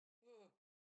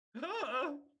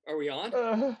Are we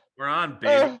on? We're on,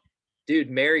 baby. Uh, Dude,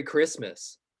 Merry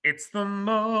Christmas. It's the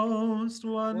most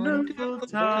wonderful Wonderful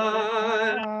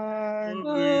time time of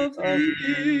the of of the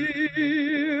the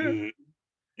year.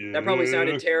 year. That probably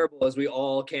sounded yeah. terrible as we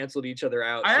all canceled each other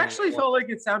out. I singing actually along. felt like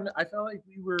it sounded. I felt like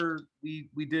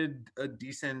we did a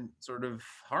decent sort of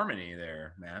harmony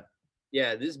there, Matt.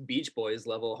 Yeah, this Beach Boys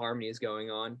level harmony is going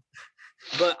on.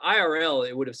 But IRL,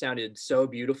 it would have sounded so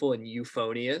beautiful and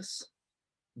euphonious.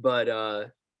 But I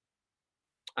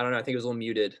don't know, I think it was a little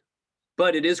muted.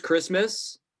 But it is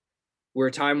Christmas. We're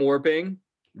time warping.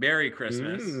 Merry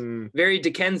Christmas. Very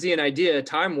Dickensian idea,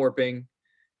 time warping,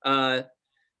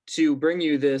 to bring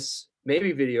you this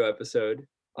maybe video episode.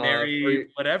 Merry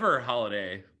whatever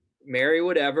holiday. Merry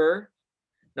whatever,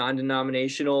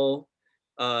 non-denominational,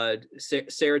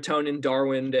 serotonin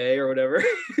Darwin Day or whatever.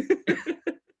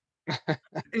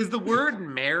 Is the word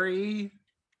merry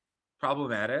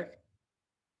problematic?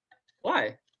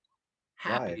 Why?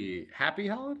 Happy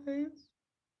holidays?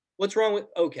 What's wrong with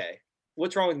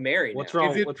What's wrong with Merry? What's now?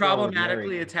 wrong? Is it what's wrong with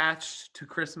problematically Mary? attached to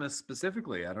Christmas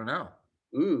specifically? I don't know.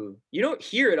 Ooh, you don't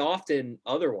hear it often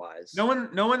otherwise. No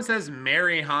one says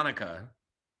Merry Hanukkah.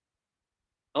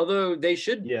 Although they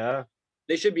should Yeah,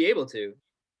 be able to.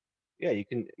 yeah.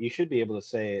 You should be able to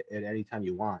say it at any time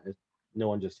you want. No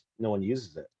one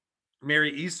uses it.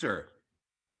 Merry Easter.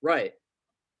 Right.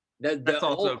 That's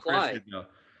all also apply. Christian though.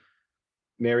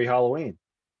 Merry Halloween.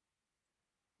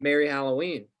 Merry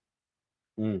Halloween.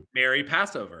 Merry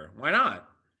Passover. Why not?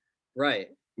 Right.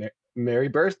 Merry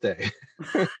birthday.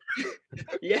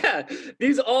 Yeah,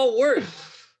 these all work.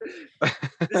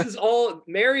 This is all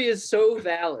Merry is so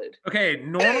valid. Okay,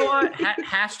 normalize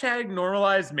hashtag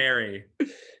normalize Merry.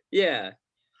 Yeah.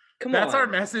 Come That's on. our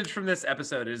message from this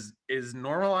episode is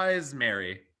normalize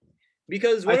Merry.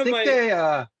 Because I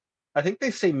think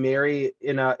they say Merry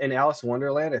in Alice in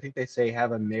Wonderland. I think they say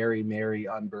have a merry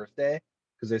on birthday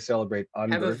because they celebrate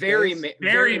on have a birthdays.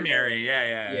 Very merry. Yeah.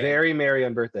 Yeah. Very merry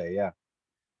on birthday. Yeah.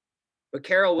 But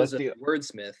Carol was That's a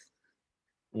wordsmith.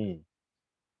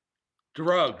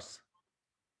 Drugs.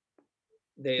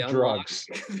 They Drugs.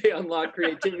 unlock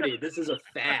creativity. This is a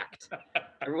fact.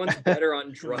 Everyone's better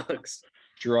on drugs.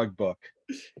 Drug book.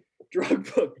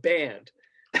 Drug book banned.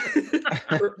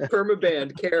 Perma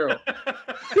banned Carol.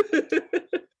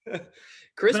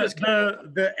 Christmas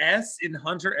the S in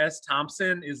Hunter S.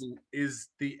 Thompson is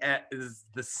the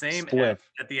same Spliff. S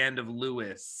at the end of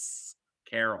Lewis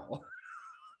Carroll.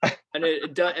 And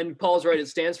and Paul's right, it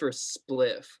stands for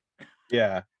spliff,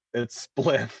 Yeah, it's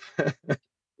spliff.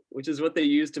 which is what they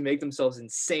use to make themselves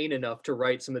insane enough to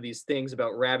write some of these things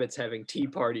about rabbits having tea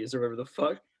parties or whatever the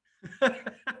fuck.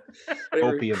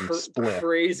 Whatever Opium spliff.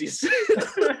 crazy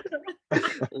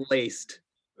laced.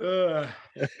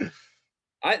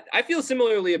 I feel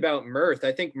similarly about mirth.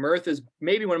 I think mirth is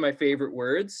maybe one of my favorite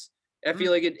words. I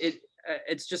feel like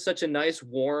it's just such a nice,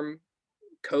 warm,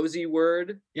 cozy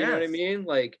word. You know what I Yes. mean?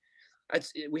 Like,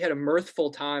 we had a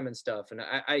mirthful time and stuff, and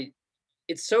I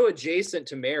it's so adjacent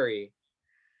to merry,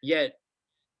 yet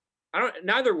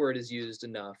neither word is used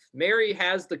enough. Merry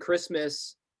has the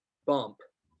Christmas bump,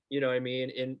 you know what I mean,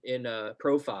 in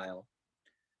profile,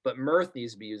 but mirth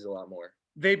needs to be used a lot more.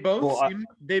 They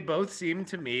both seem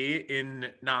to me in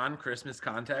non-Christmas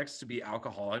context to be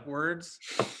alcoholic words.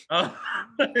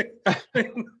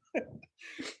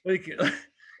 Like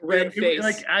Red face.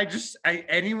 Like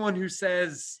anyone who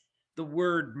says the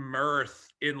word mirth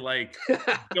in like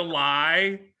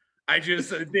July, I just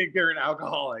think they're an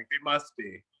alcoholic. They must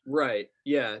be. Right.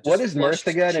 Yeah. What just is mirth flushed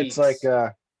again? cheeks. It's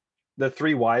like the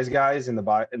three wise guys in the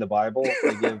Bible.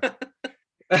 They give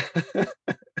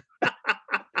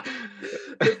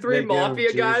the three they give mafia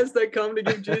Jesus- guys that come to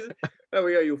give Jesus. Oh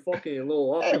yeah, you fucking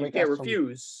little Hey, you we can't got some-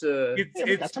 refuse. we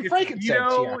got some It's frankincense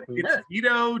Vito, here. it's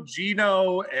Vito,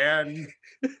 Gino, and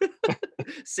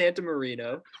Santa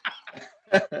Marino.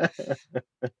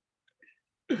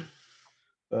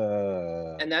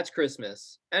 And that's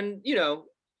Christmas. And you know,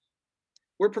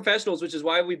 we're professionals, which is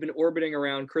why we've been orbiting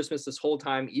around Christmas this whole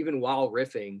time, even while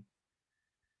riffing.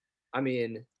 I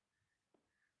mean,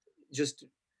 just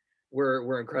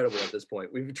we're incredible at this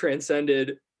point. We've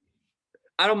transcended.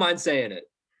 I don't mind saying it.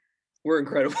 We're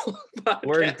incredible.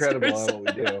 We're incredible podcasters. at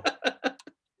what we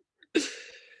do.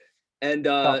 And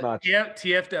Top notch.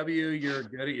 TFW, you're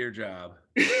good at your job.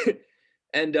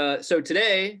 and so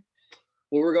today,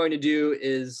 what we're going to do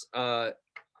is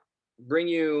bring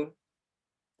you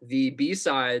the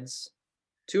B-sides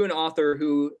to an author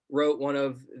who wrote one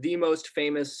of the most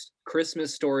famous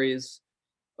Christmas stories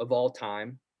of all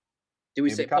time. Did we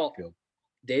David say Paul? Copperfield.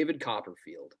 David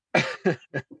Copperfield.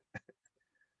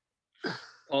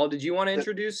 Paul, did you want to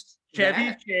introduce Chevy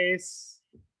that? Chase.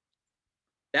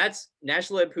 That's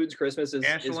National Lampoon's Christmas is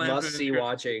National must Lampoon's see Christmas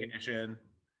watching. Vacation.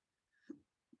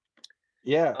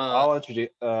 Yeah, I'll introduce.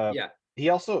 Yeah. He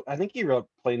also, I think he wrote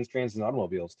Planes, Trains, and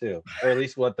Automobiles too, or at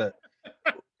least what the.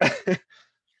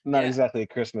 Not Yeah. exactly a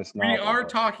Christmas novel. We are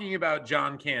talking about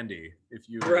John Candy, if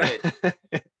you Right.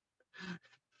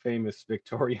 Famous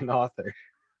Victorian author.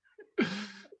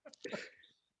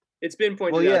 It's been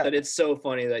pointed Well, yeah. out that it's so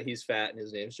funny that he's fat and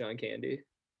his name's John Candy.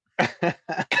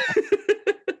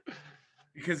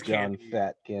 Because John candy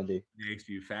Fat Candy. makes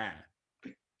you fat.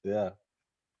 Yeah.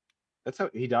 That's how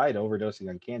he died, overdosing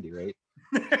on candy, right?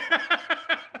 It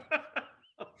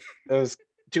was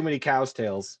too many cow's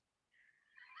tails.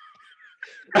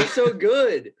 They're so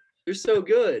good. They're so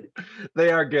good.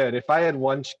 They are good. If I had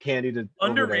one candy to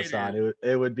overdose Underrated. on,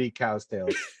 it would be cow's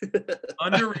tails.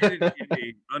 Underrated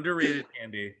candy. Underrated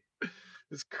candy.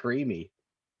 It's creamy.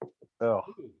 Oh.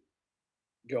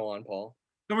 Go on, Paul.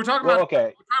 So we're talking Well, about okay.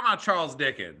 we're talking about Charles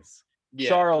Dickens. Yeah.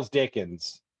 Charles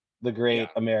Dickens, the great Yeah.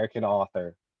 American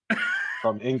author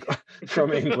from England.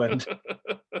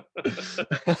 This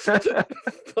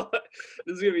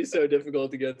is gonna be so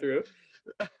difficult to get through.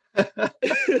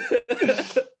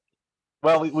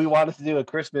 Well, we wanted to do a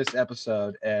Christmas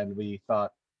episode, and we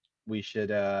thought we should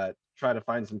try to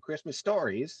find some Christmas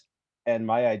stories. And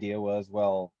my idea was,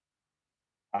 well,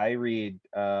 I read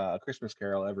A Christmas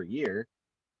Carol every year,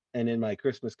 and in my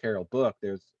Christmas Carol book,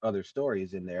 there's other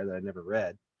stories in there that I never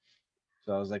read.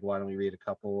 So I was like, why don't we read a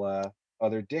couple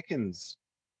other Dickens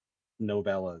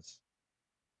novellas?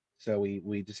 So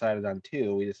we decided on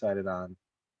two. We decided on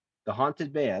The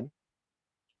Haunted Man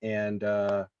and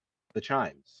The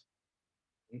Chimes.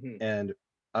 Mhm. And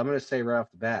I'm gonna say right off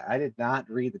the bat, I did not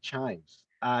read The Chimes.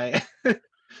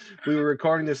 We were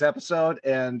recording this episode,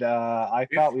 and I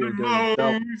thought we were doing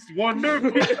so. Most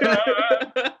wonderful.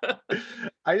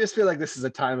 I just feel like this is a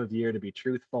time of year to be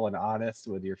truthful and honest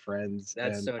with your friends.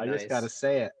 That's and so I just gotta nice.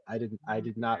 say it. I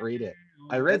did not read it.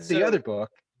 I read That's the so- other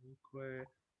book.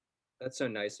 That's so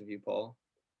nice of you, Paul.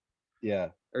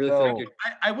 Yeah. I really feel like So- you're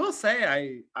I will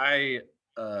say I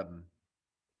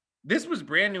this was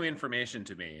brand new information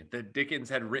to me that Dickens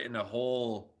had written a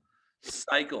whole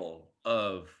cycle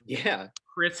of yeah.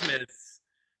 Christmas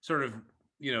sort of,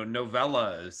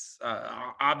 novellas.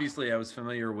 Obviously I was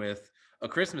familiar with A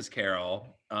Christmas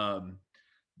Carol,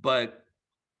 but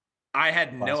I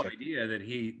had no Classic. idea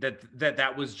that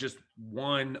that was just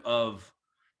one of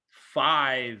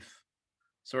 5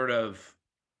 sort of,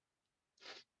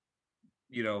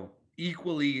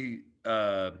 equally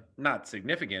not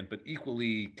significant, but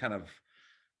equally kind of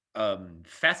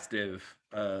festive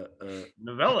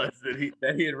novellas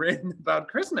that he had written about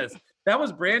Christmas. That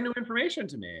was brand new information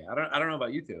to me. I don't know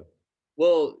about you two.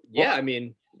 Well, yeah, I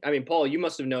mean, Paul, you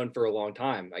must have known for a long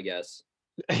time, I guess.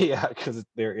 Yeah, because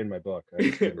they're in my book. I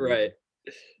just didn't read Right.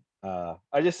 them.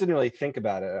 I just didn't really think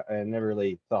about it. I never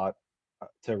really thought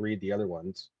to read the other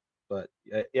ones. But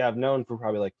yeah, I've known for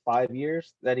probably like 5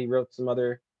 years that he wrote some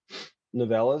other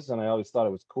novellas, and I always thought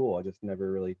it was cool. I just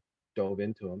never really dove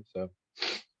into them. So,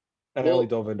 and I only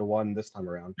Well- dove into one this time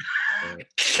around.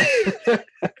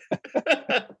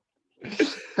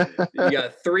 You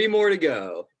got 3 more to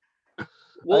go. I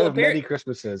Well, have many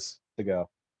Christmases to go.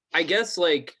 I guess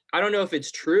like I don't know if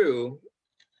it's true,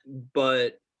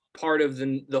 but part of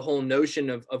the whole notion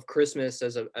of Christmas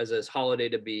as a holiday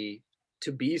to be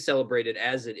celebrated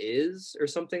as it is, or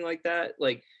something like that,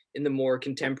 like in the more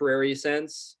contemporary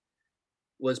sense,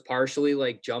 was partially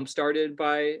like jump started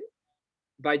by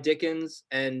Dickens,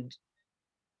 and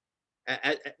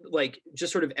like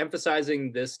just sort of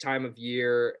emphasizing this time of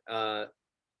year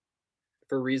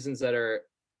for reasons that are,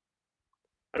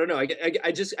 I don't know. I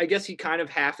guess he kind of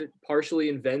partially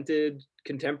invented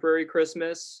contemporary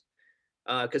Christmas,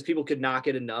 because people could not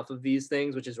get enough of these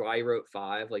things, which is why he wrote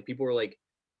 5. Like people were like,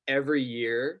 every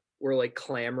year we're like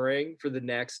clamoring for the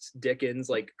next Dickens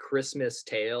like Christmas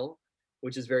tale,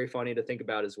 which is very funny to think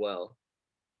about as well.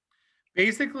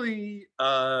 Basically,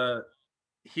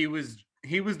 he was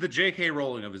the J.K.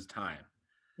 Rowling of his time.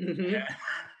 Mhm.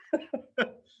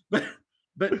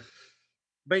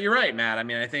 but you're right, Matt. I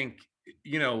mean, I think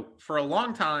for a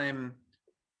long time,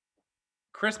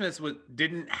 Christmas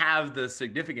didn't have the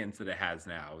significance that it has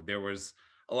now. There was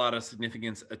a lot of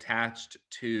significance attached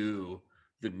to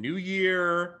the New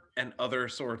Year and other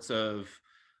sorts of,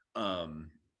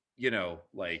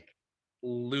 like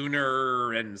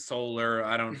lunar and solar.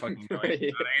 I don't fucking know anything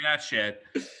about any of that shit.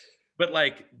 But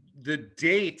like the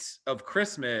date of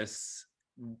Christmas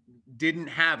didn't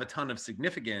have a ton of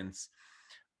significance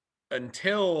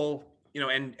until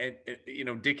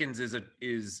Dickens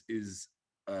is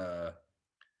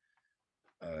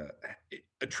uh,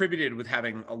 attributed with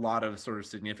having a lot of sort of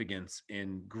significance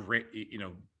in great,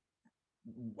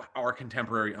 our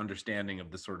contemporary understanding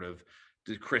of the sort of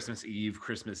the Christmas Eve,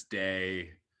 Christmas Day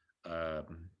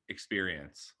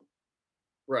experience.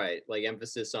 Right, like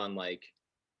emphasis on like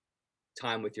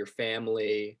time with your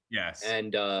family Yes.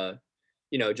 and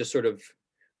just sort of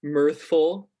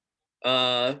mirthful,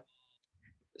 uh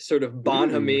sort of Ooh.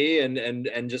 bonhomie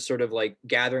and just sort of like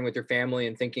gathering with your family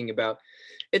and thinking about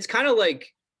it's kind of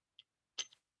like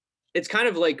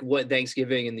what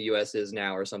Thanksgiving in the US is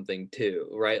now or something too,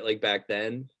 right? Like back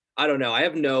then. I don't know. I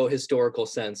have no historical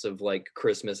sense of like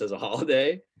Christmas as a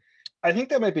holiday. I think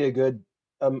that might be a good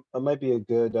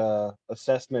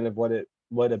assessment of what it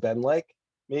would have been like,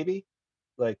 maybe.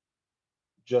 Like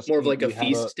just More of like a you have a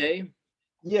feast day.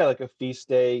 yeah, like a feast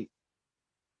day,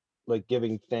 like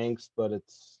giving thanks, but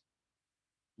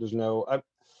there's no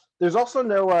there's also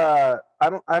no I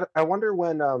don't I wonder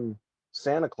when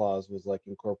Santa Claus was like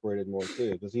incorporated more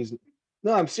too, because he's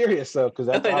no, I'm serious though, because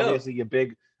that's I know. obviously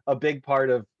a big part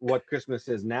of what Christmas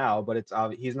is now, but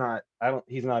he's not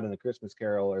he's not in the Christmas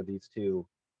Carol or these two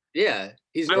Yeah,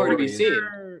 he's I'm nowhere to pretty be stories. seen.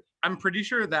 sure. I'm pretty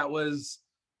sure that was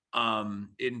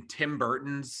in Tim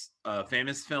Burton's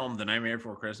famous film, The Nightmare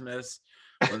Before Christmas,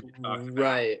 when they talked about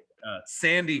Right.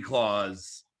 Sandy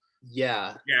Claus.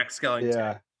 Yeah. Jack Skellington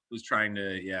Yeah, was trying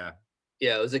to, yeah,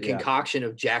 Yeah, it was a yeah. concoction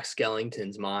of Jack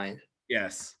Skellington's mind.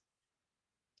 yes.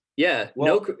 Yeah,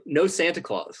 Well, no Santa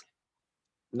Claus.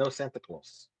 no Santa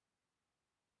Claus.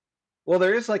 Well,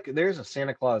 there's a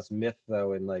Santa Claus myth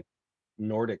though in like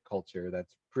Nordic culture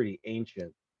that's pretty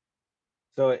ancient.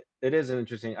 So it is an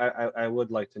interesting. I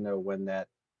would like to know when that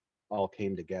all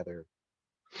came together.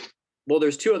 Well,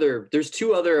 there's two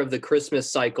other of the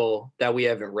Christmas cycle that we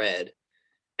haven't read.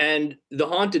 And The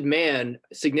Haunted Man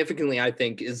significantly I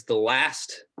think is the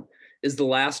last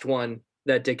one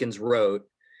that Dickens wrote.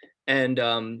 And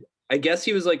I guess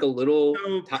he was like a little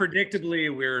So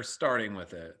predictably, we're starting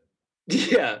with it.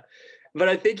 yeah, but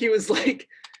I think he was like,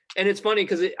 and it's funny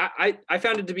because I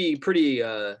found it to be pretty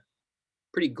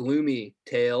gloomy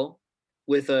tale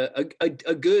with a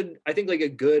good I think like a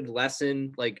good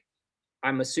lesson. Like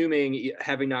I'm assuming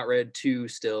having not read two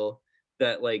still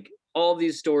that like all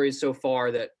these stories so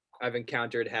far that I've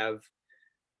encountered have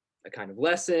a kind of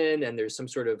lesson and there's some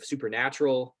sort of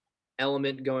supernatural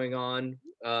element going on.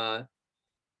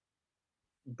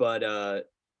 But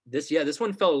this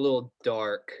one felt a little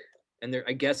dark and there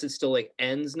I guess it still like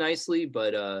ends nicely,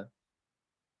 but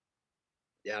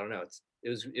yeah, I don't know. It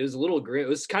was a little grim. It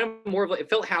was kind of more of like it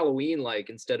felt Halloween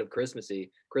like instead of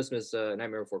Christmassy. Christmas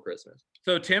Nightmare Before Christmas.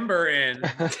 So Tim Burton.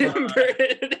 Tim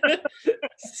Burton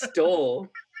stole.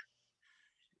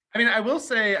 I mean, I will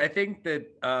say, I think that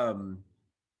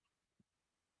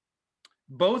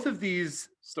both of these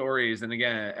stories, and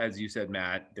again, as you said,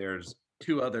 Matt, there's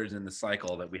two others in the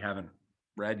cycle that we haven't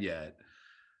read yet.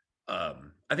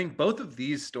 I think both of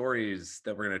these stories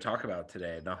that we're going to talk about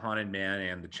today, The Haunted Man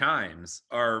and The Chimes,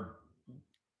 are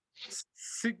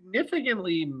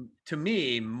significantly, to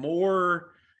me,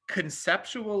 more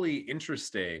conceptually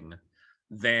interesting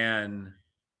than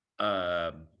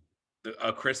uh,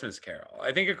 A Christmas Carol.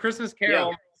 I think A Christmas Carol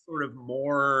Yeah, is sort of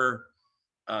more.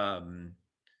 Um,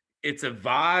 it's a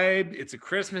vibe. It's a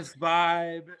Christmas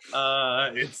vibe.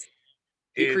 he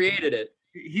It created it.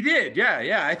 he did,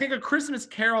 yeah. I think A Christmas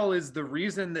Carol is the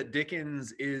reason that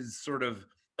Dickens is sort of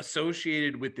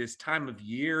associated with this time of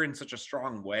year in such a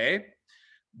strong way.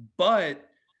 But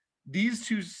these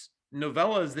two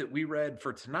novellas that we read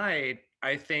for tonight,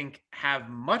 I think, have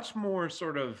much more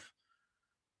sort of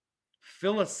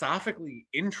philosophically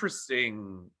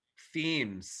interesting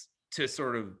themes to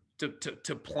sort of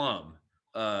to plumb.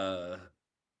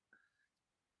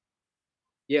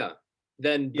 Yeah.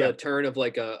 Then Yeah, the turn of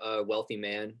like a wealthy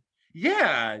man.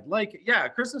 Yeah,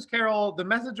 Christmas Carol, the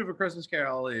message of A Christmas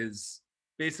Carol is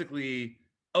basically,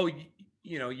 oh,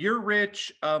 you're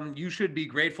rich, you should be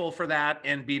grateful for that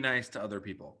and be nice to other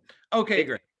people. Okay, It,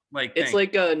 great. Like, it's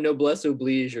thank like a noblesse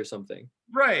oblige or something.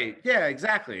 Right. Yeah,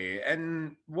 exactly.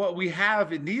 And what we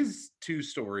have in these two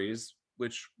stories,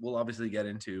 which we'll obviously get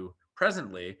into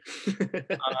presently,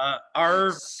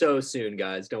 are, So soon,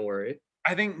 guys. Don't worry.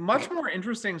 I think, much more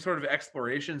interesting sort of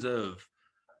explorations of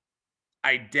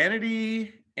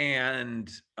identity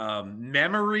and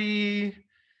memory,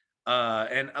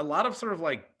 and a lot of sort of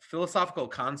like philosophical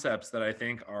concepts that I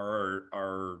think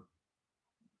are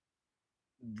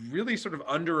really sort of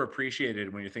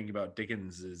underappreciated when you're thinking about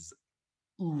Dickens's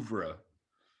oeuvre.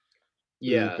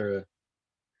 Yeah. Uber.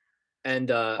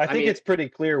 And I I think mean, it's pretty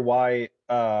clear why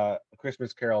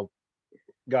Christmas Carol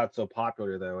got so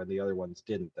popular though, and the other ones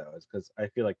didn't though, is because I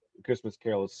feel like Christmas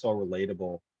Carol is so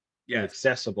relatable and Yes.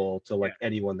 accessible to like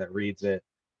anyone that reads it.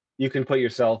 You can put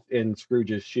yourself in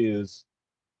Scrooge's shoes,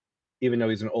 even though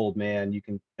he's an old man. You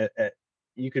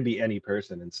can be any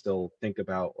person and still think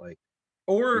about like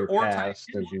your Or past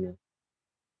as you know.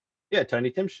 Yeah,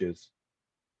 Tiny Tim's shoes.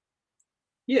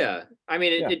 Yeah, I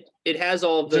mean, Yeah. it has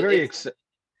all of It's a the very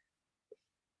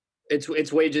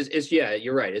it's way just it's yeah,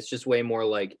 you're right. It's just way more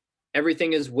like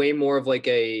everything is way more of like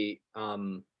a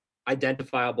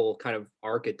identifiable kind of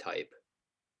archetype.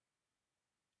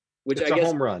 Which it's I a guess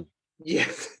home run.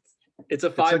 yes. It's a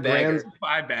a five bagger. grand-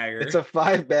 5-bagger. It's a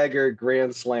 5-bagger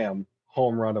grand slam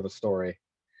home run of a story.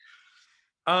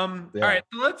 All right,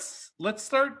 so let's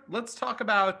talk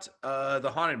about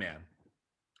the Haunted Man.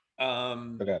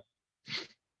 Okay.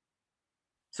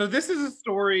 So this is a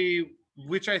story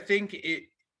which I think it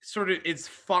sort of is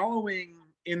following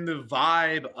in the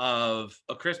vibe of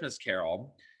A Christmas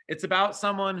Carol. It's about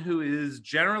someone who is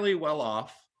generally well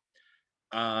off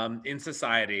in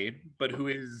society, but who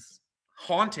is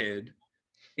haunted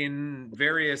in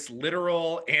various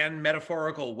literal and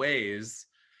metaphorical ways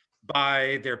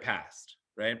by their past,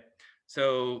 right?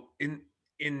 So in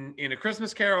A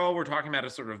Christmas Carol, we're talking about a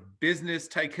sort of business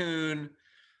tycoon.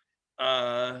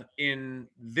 In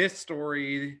this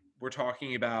story, we're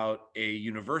talking about a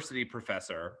university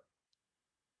professor.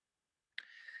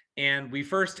 And we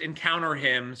first encounter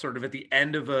him sort of at the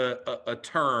end of a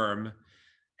term,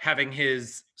 having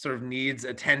his sort of needs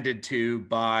attended to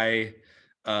by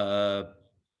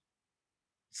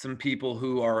some people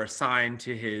who are assigned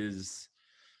to his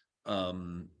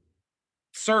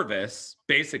service,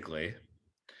 basically.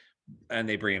 And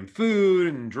they bring him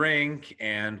food and drink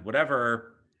and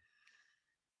whatever.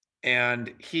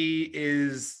 And he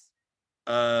is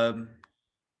in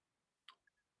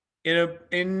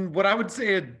what I would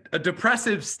say a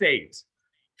depressive state,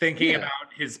 thinking about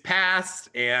his past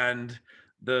and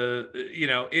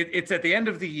it's at the end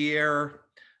of the year,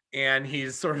 and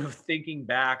he's sort of thinking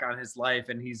back on his life,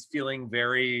 and he's feeling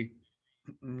very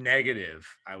negative,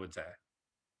 I would say.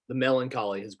 The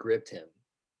melancholy has gripped him.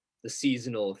 The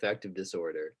seasonal affective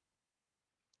disorder.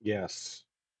 Yes.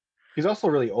 He's also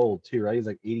really old too, right? He's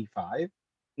like 85.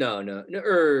 No.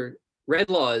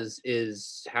 Redlaw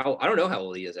is how I don't know how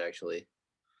old he is actually.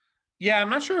 Yeah, I'm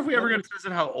not sure if we ever get to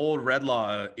visit how old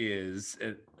Redlaw is.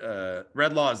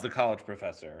 Redlaw is the college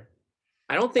professor.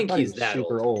 I don't think he's that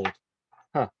super old.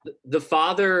 Huh. The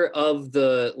father of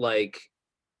the like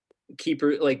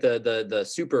keeper, like the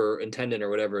superintendent or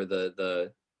whatever,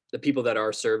 the people that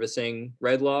are servicing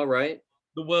Redlaw, right?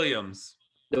 The Williams.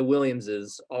 The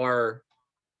Williamses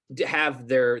have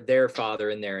their father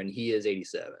in there, and he is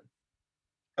 87.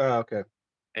 Oh, okay.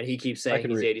 And he keeps saying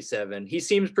he's 87. He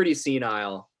seems pretty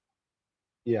senile.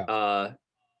 Yeah.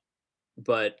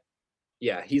 But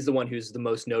yeah, he's the one who's the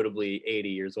most notably 80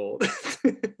 years old.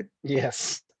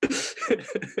 Yes.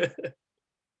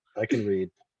 I can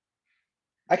read.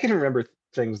 I can remember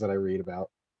things that I read about.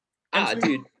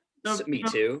 Dude. Me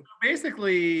too.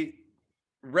 Basically,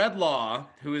 Redlaw,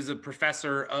 who is a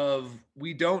professor of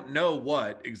we don't know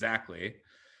what exactly.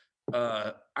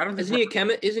 I don't think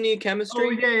Isn't he a chemistry? Oh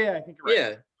yeah, I think you're right. Yeah.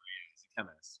 He's a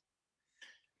chemist.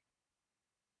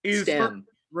 Is STEM.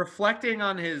 Reflecting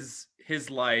on his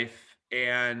life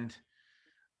and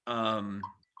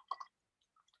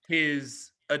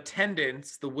his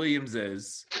attendants, the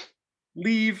Williamses,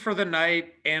 leave for the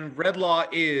night, and Redlaw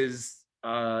is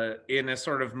in a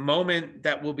sort of moment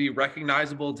that will be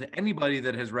recognizable to anybody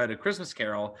that has read A Christmas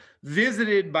Carol,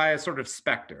 visited by a sort of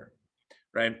specter,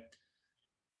 right?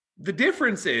 The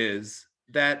difference is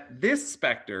that this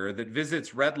specter that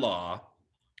visits Redlaw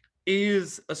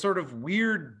is a sort of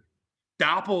weird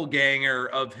doppelganger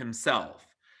of himself.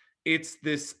 It's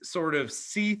this sort of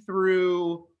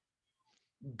see-through,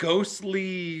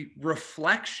 ghostly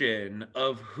reflection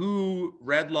of who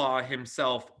Redlaw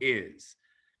himself is.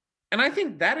 And I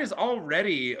think that is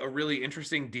already a really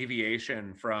interesting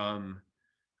deviation from,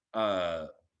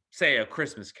 say, A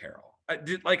Christmas Carol.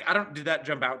 Did that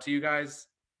jump out to you guys?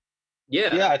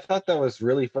 Yeah, I thought that was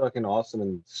really fucking awesome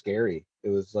and scary. It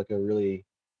was like a really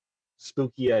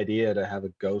spooky idea to have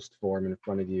a ghost form in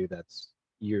front of you that's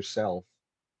yourself.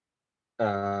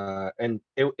 And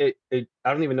it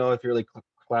I don't even know if it really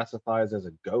classifies as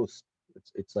a ghost.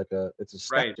 It's a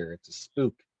specter. Right. It's a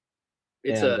spook.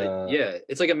 It's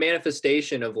it's like a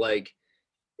manifestation of like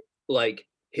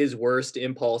his worst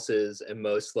impulses and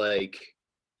most like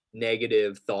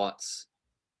negative thoughts.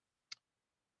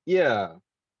 Yeah.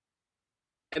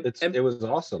 It was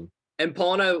awesome. And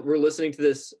Paul and I were listening to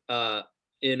this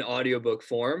in audiobook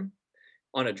form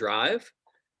on a drive.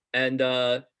 and it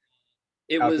Out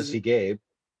to was see Gabe.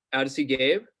 Out to see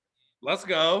Gabe. Let's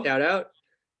go. Shout out.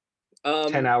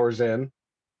 10 hours in.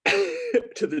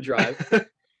 To the drive.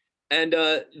 And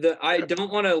I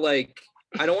don't want to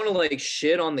like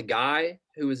shit on the guy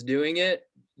who was doing it,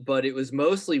 but it was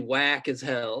mostly whack as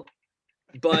hell.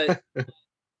 But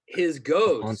his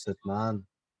ghost, Haunted man.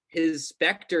 his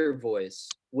specter voice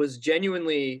was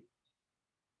genuinely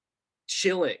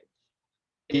chilling.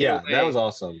 in a Yeah, that way was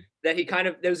awesome. That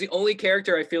was the only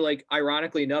character I feel like,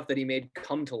 ironically enough, that he made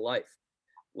come to life.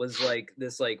 Was like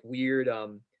this like weird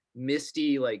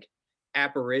misty like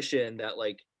apparition that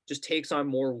like just takes on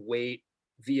more weight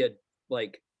via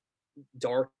like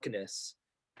darkness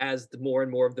as the more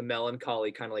and more of the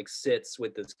melancholy kind of like sits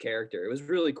with this character. It was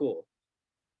really cool.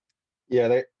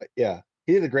 Yeah,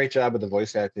 he did a great job with the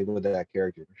voice acting with that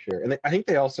character for sure. And I think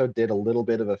they also did a little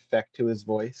bit of effect to his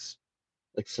voice,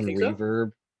 like some Think so?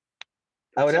 reverb.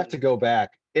 I would have to go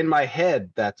back. In my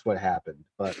head, that's what happened,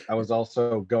 but I was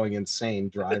also going insane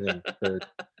driving for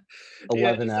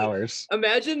 11 just, like, hours.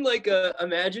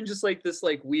 imagine just like this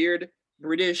like weird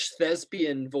British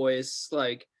thespian voice,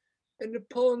 like, and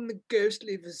upon the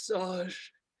ghostly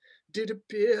visage did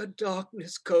appear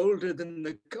darkness colder than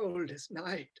the coldest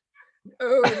night.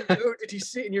 Oh, and oh, did he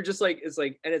see? And you're just like, it's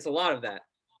like, and it's a lot of that.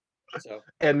 So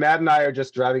And Matt and I are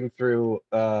just driving through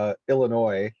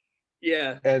Illinois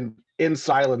yeah. and in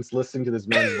silence listening to this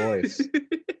man's voice.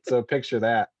 So picture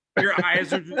that. Your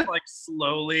eyes are just like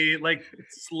slowly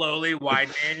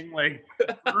widening, like.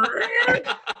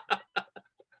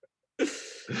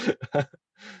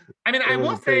 I mean, It I was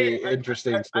will a pretty say,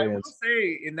 interesting I will experience.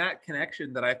 say in that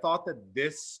connection that I thought that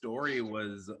this story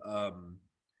was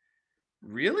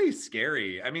really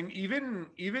scary. I mean, even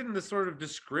the sort of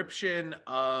description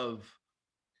of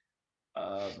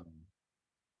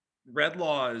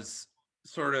Redlaw's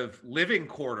sort of living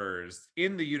quarters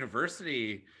in the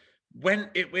university, when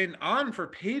it went on for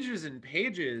pages and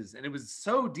pages, and it was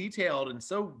so detailed and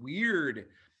so weird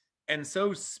and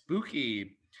so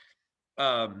spooky,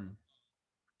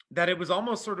 that it was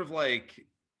almost sort of like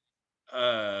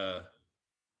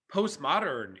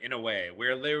postmodern in a way,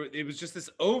 where it was just this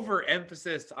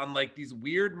overemphasis on like these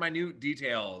weird minute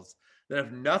details that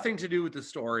have nothing to do with the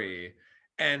story,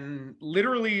 and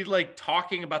literally like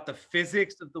talking about the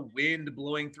physics of the wind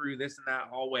blowing through this and that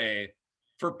hallway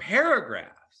for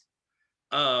paragraphs.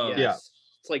 Yes. Yeah.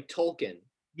 It's like Tolkien. When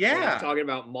Yeah. he's talking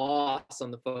about moss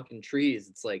on the fucking trees.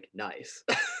 It's like nice.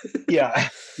 Yeah.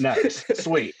 Nice.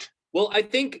 Sweet. Well, I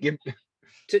think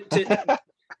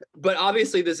but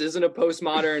obviously this isn't a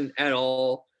postmodern at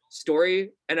all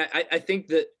story, and I think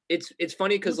that it's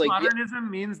funny because like Postmodernism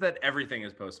means that everything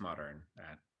is postmodern,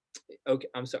 Matt. Okay,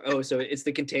 I'm sorry. Oh, so it's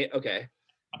the contain. Okay,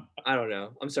 I don't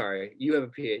know. I'm sorry. You have a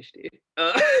PhD.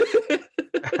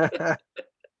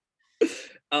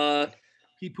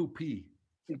 Pee poo pee.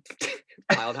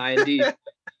 Piled high indeed.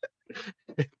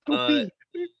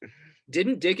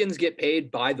 Didn't Dickens get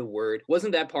paid by the word?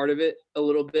 Wasn't that part of it a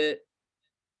little bit?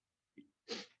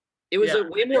 It was a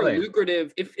way more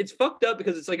lucrative. If it's fucked up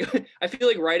because it's like I feel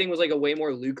like writing was like a way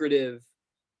more lucrative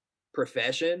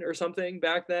profession or something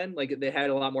back then. Like they had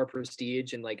a lot more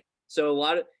prestige, and like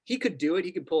so he could do it.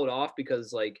 He could pull it off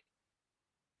because like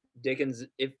Dickens,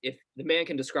 if the man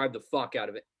can describe the fuck out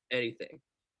of anything,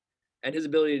 and his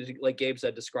ability to, like Gabe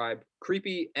said, describe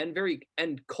creepy and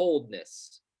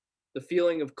coldness, the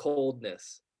feeling of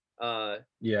coldness.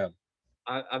 Yeah.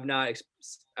 I've not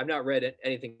read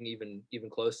anything even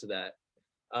close to that.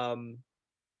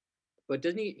 But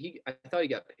doesn't he? I thought he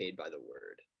got paid by the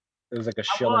word. It was like a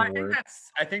shilling word.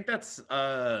 I think that's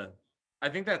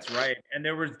right. And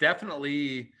there was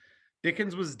definitely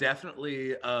Dickens was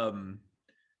definitely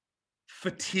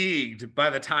fatigued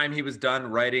by the time he was done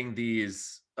writing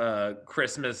these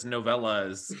Christmas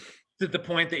novellas. To the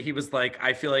point that he was like,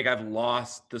 I feel like I've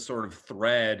lost the sort of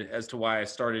thread as to why I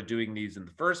started doing these in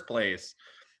the first place,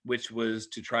 which was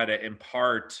to try to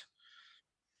impart,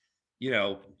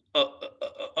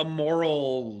 a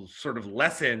moral sort of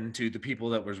lesson to the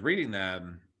people that was reading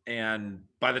them. And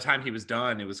by the time he was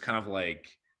done, it was kind of like,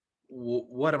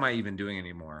 what am I even doing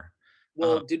anymore?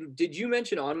 Well, did you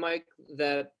mention on Mike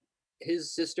that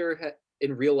his sister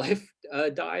in real life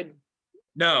died?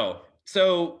 No.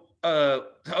 So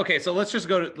okay, so let's just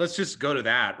go to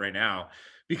that right now,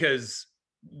 because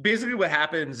basically what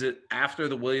happens after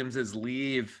the Williamses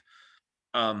leave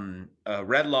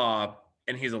Redlaw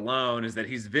and he's alone is that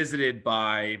he's visited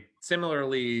by,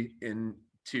 similarly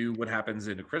to what happens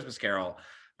in A Christmas Carol,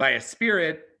 by a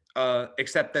spirit,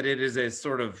 except that it is a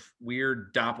sort of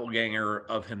weird doppelganger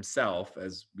of himself,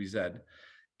 as we said.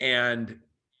 And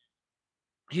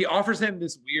he offers him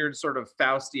this weird sort of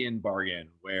Faustian bargain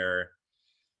where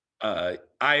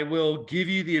I will give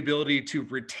you the ability to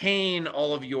retain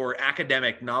all of your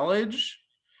academic knowledge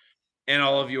and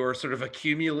all of your sort of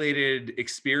accumulated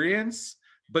experience,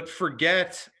 but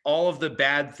forget all of the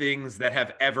bad things that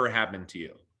have ever happened to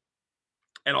you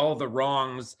and all of the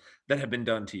wrongs that have been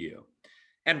done to you.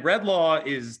 And Redlaw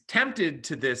is tempted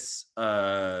to this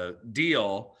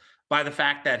deal by the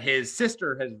fact that his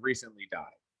sister has recently died.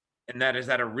 And that has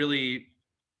had a really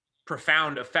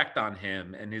profound effect on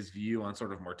him and his view on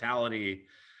sort of mortality.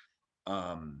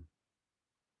 And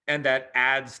that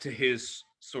adds to his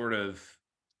sort of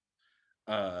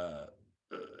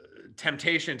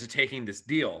temptation to taking this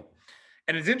deal.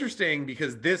 And it's interesting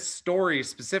because this story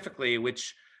specifically,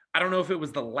 which I don't know if it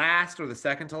was the last or the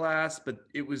second to last, but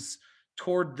it was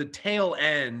toward the tail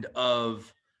end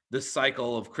of the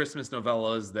cycle of Christmas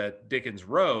novellas that Dickens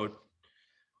wrote,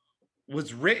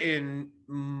 was written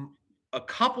a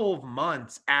couple of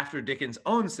months after Dickens'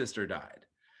 own sister died.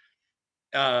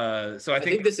 So I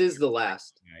think this is the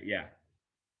last. Yeah.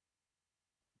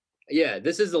 Yeah,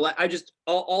 this is the I just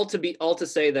all to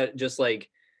say that just like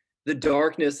the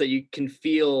darkness that you can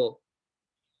feel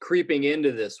creeping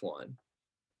into this one,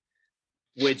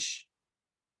 which,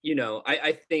 you know,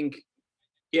 I think,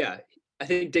 yeah, I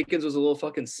think Dickens was a little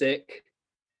fucking sick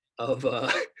of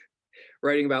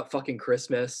writing about fucking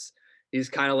Christmas. He's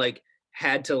kind of like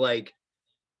had to like,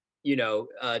 you know,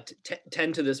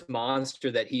 tend to this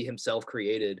monster that he himself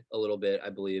created a little bit, I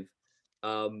believe.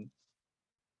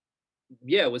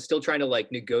 Yeah, was still trying to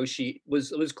like negotiate,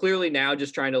 was clearly now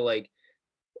just trying to like,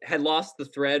 had lost the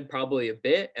thread probably a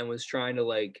bit and was trying to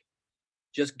like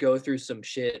just go through some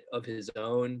shit of his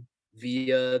own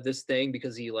via this thing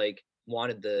because he like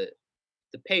wanted the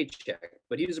paycheck,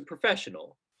 but he was a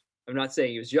professional. I'm not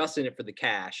saying he was just in it for the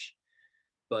cash,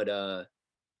 but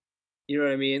you know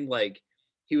what I mean? Like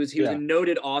he was a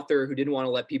noted author who didn't want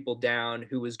to let people down,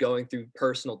 who was going through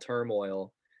personal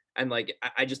turmoil. And like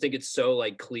I just think it's so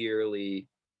like clearly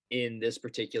in this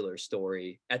particular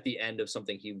story at the end of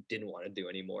something he didn't want to do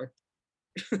anymore.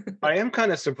 I am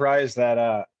kind of surprised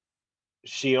that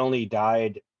she only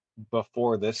died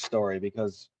before this story,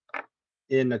 because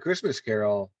in A Christmas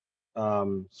Carol,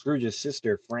 Scrooge's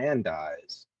sister Fran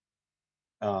dies.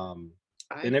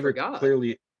 They never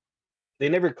clearly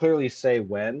say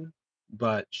when,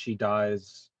 but she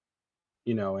dies,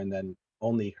 you know, and then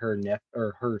only her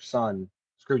son,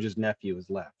 Scrooge's nephew, is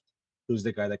left, who's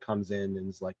the guy that comes in and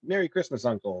is like, "Merry Christmas,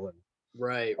 Uncle," and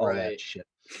all that shit.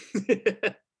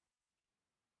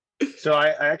 So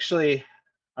I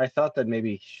thought that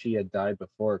maybe she had died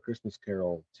before A Christmas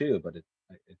Carol too, but it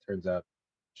turns out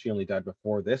she only died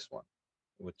before this one,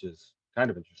 which is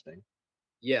kind of interesting.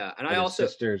 Yeah, and I also a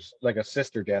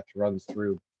sister death runs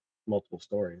through multiple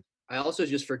stories. I also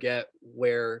just forget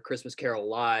where Christmas Carol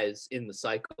lies in the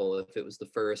cycle, if it was the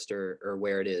first or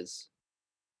where it is.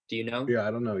 Do you know? Yeah,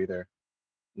 I don't know either.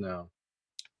 No.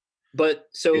 But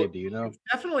so do you know? It's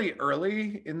definitely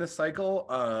early in the cycle.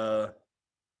 I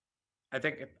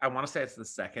think I want to say it's the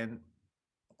second.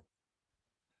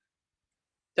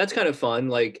 That's kind of fun,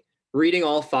 like reading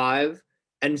all 5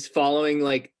 and following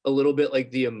like a little bit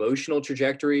like the emotional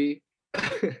trajectory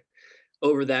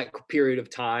over that period of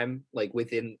time, like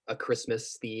within a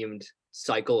Christmas themed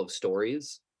cycle of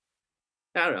stories.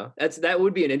 I don't know. That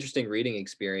would be an interesting reading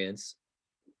experience.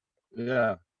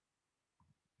 Yeah.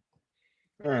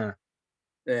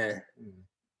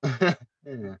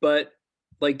 But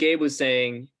like Gabe was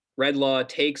saying, Redlaw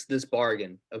takes this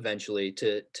bargain eventually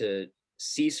to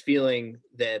cease feeling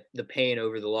the pain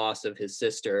over the loss of his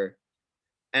sister,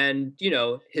 and you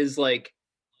know, his like,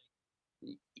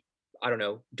 I don't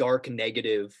know, dark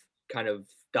negative kind of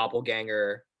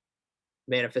doppelganger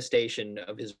manifestation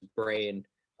of his brain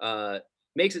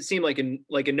makes it seem like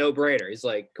a no-brainer. He's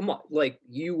like, come on, like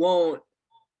you won't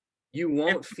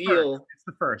feel. It's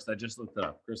the first. I just looked it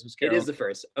up. Christmas Carol. It is the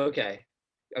first. Okay,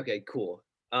 cool.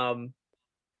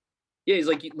 Yeah, he's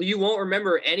like, you won't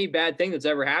remember any bad thing that's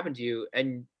ever happened to you,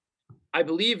 and I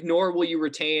believe nor will you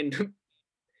retain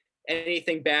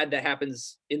anything bad that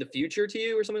happens in the future to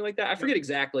you or something like that. I forget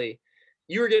exactly.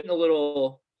 You were getting a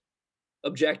little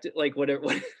objective, like whatever,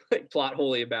 like plot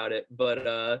holy about it,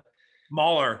 but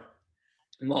Mahler,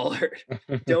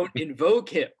 don't invoke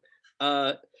him.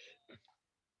 But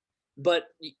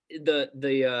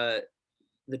the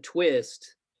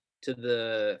twist to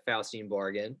the Faustian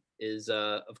bargain is,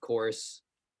 of course,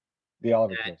 the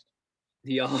Oliver twist.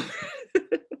 The Oliver.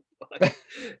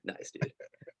 Nice, dude.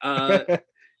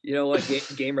 You know what?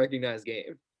 Game recognized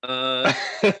game.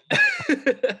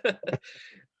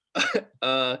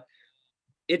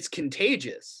 It's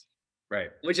contagious, Right.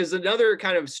 which is another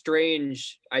kind of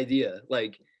strange idea.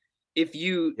 Like, if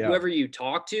Yeah. whoever you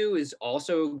talk to is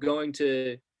also going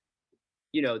to,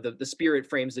 the spirit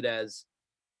frames it as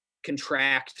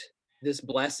contract this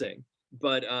blessing.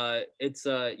 But it's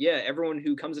everyone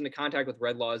who comes into contact with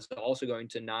Redlaw is also going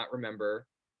to not remember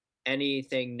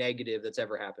anything negative that's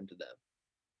ever happened to them.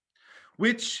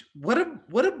 Which what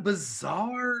a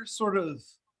bizarre sort of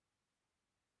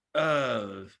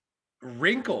uh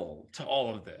wrinkle to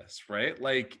all of this, right?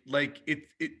 Like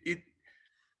it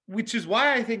which is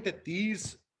why I think that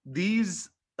these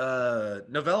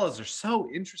novellas are so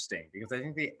interesting, because I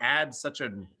think they add such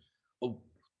a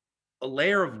a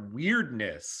layer of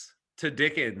weirdness to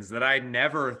Dickens that I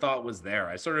never thought was there.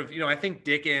 I sort of, I think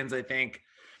Dickens, I think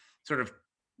sort of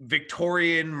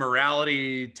Victorian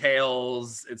morality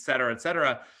tales, et cetera, et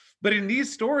cetera. But in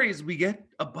these stories, we get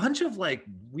a bunch of like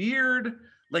weird,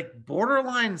 like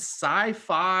borderline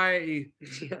sci-fi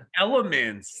Yeah.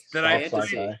 elements that I Soft find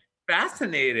sci-fi.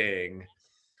 fascinating.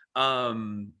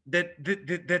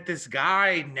 That this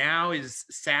guy now is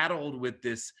saddled with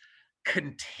this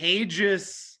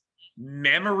contagious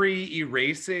memory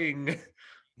erasing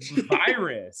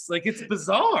virus. Like, it's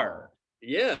bizarre.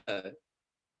 Yeah.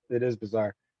 It is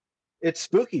bizarre. It's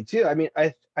spooky too. I mean,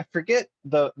 I forget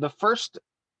the first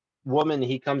woman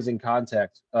he comes in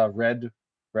contact.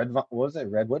 What was it?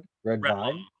 Redwood? Red Red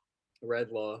Vine?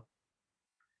 Redlaw.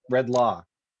 Redlaw.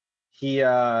 He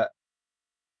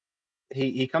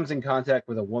he comes in contact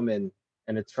with a woman,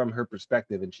 and it's from her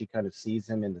perspective, and she kind of sees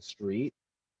him in the street,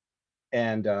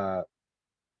 and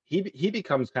he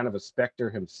becomes kind of a specter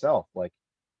himself. Like,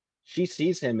 she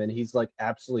sees him, and he's like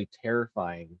absolutely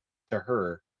terrifying to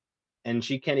her, and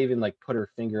she can't even like put her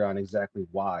finger on exactly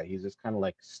why. He's just kind of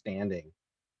like standing,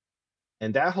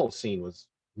 and that whole scene was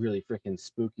really freaking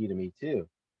spooky to me too.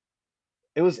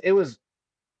 It was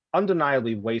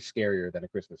undeniably way scarier than A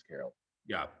Christmas Carol.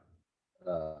 Yeah.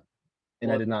 And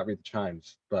I Well- did not read the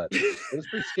chimes, but it was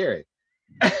pretty scary.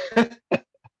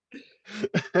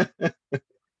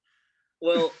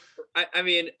 Well, I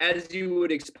mean, as you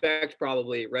would expect,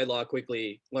 probably Redlaw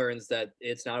quickly learns that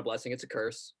it's not a blessing; it's a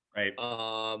curse. Right.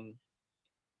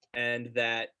 And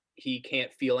that he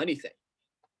can't feel anything.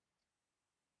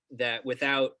 That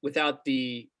without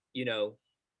the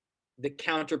the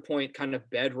counterpoint kind of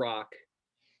bedrock,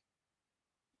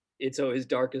 it's always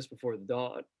darkest before the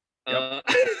dawn. Yep.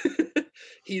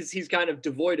 He's kind of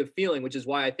devoid of feeling, which is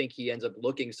why I think he ends up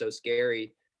looking so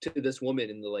scary to this woman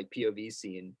in the like POV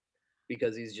scene,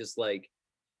 because he's just like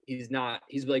he's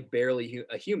like barely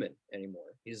a human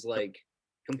anymore. He's like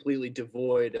completely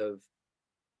devoid of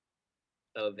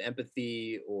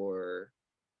empathy or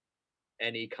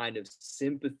any kind of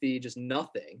sympathy, just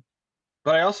nothing.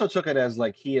 But I also took it as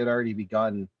like he had already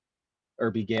began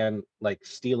like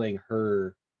stealing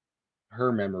her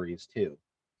memories too.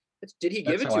 Did he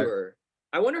give That's it how to her?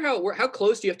 I wonder how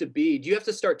close do you have to be? Do you have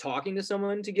to start talking to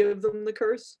someone to give them the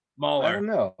curse? I don't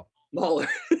Mahler. know. Mahler.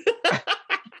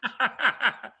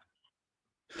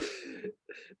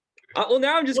 Well,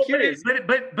 now I'm just Well, curious.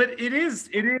 but it is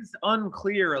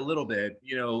unclear a little bit,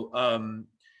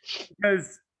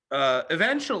 because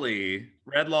eventually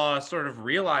Redlaw sort of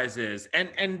realizes,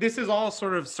 and this is all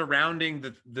sort of surrounding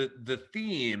the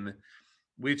theme,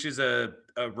 which is a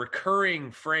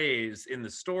recurring phrase in the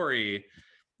story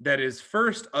that is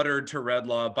first uttered to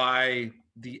Redlaw by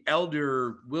the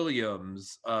elder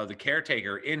Williams, the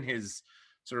caretaker, in his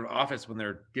sort of office when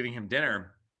they're giving him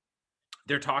dinner.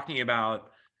 They're talking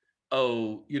about,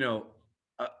 all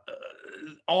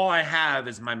I have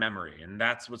is my memory, and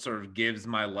that's what sort of gives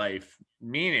my life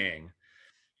meaning.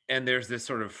 And there's this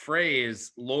sort of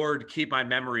phrase, "Lord, keep my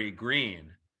memory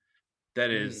green," that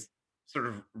is sort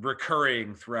of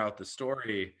recurring throughout the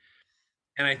story.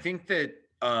 And I think that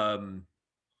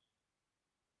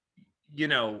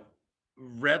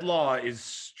Redlaw is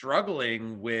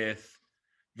struggling with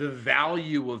the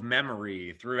value of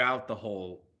memory throughout the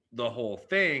whole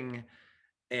thing.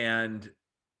 And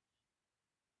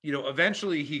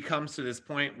eventually he comes to this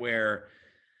point where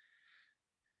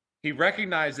he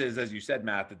recognizes, as you said,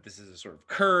 Matt, that this is a sort of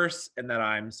curse and that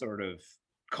I'm sort of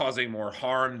causing more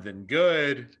harm than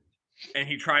good. And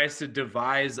he tries to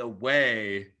devise a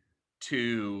way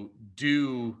to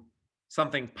do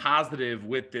something positive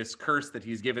with this curse that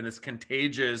he's given, this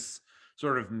contagious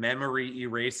sort of memory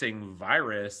erasing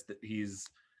virus that he's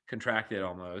contracted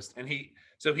almost. And he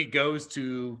goes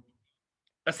to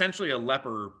essentially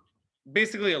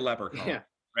basically a leprechaun, Yeah.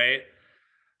 right?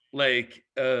 Like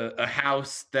a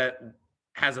house that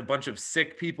has a bunch of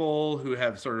sick people who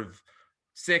have sort of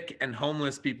sick and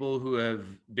homeless people who have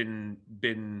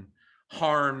been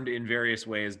harmed in various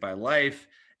ways by life.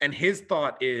 And his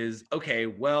thought is, okay,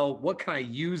 well, what can I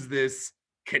use this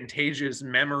contagious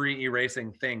memory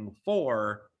erasing thing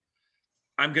for?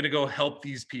 I'm going to go help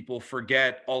these people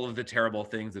forget all of the terrible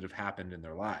things that have happened in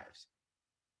their lives.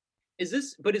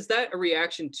 Is that a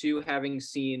reaction to having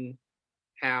seen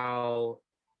how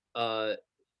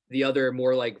the other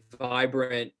more like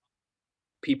vibrant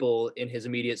people in his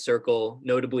immediate circle,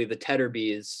 notably the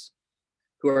Tetterbees,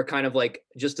 who are kind of like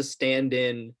just a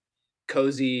stand-in,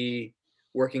 cozy,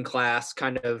 working class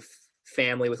kind of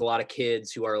family with a lot of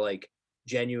kids who are like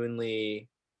genuinely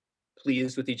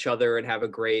pleased with each other and have a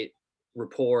great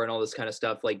rapport and all this kind of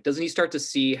stuff. Like, doesn't he start to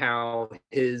see how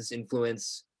his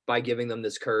influence by giving them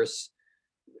this curse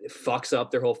fucks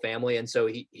up their whole family? And so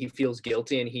he feels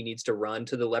guilty and he needs to run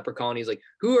to the leprechaun. He's like,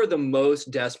 who are the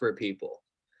most desperate people?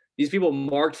 These people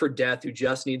marked for death who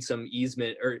just need some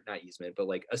easement, or not easement, but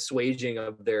like assuaging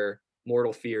of their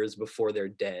mortal fears before they're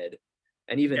dead.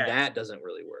 And even that doesn't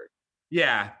really work.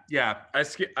 Yeah.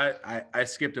 I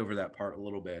skipped over that part a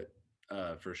little bit,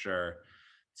 for sure.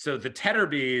 So the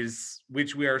Tetterbees,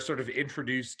 which we are sort of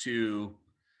introduced to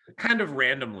kind of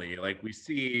randomly, like we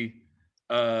see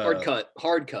hard cut.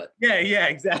 Yeah,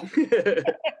 exactly.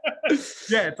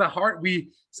 Yeah, it's a hard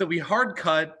we hard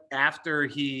cut after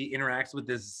he interacts with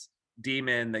this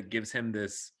demon that gives him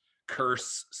this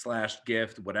curse /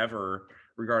 gift, whatever,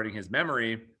 regarding his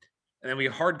memory. And then we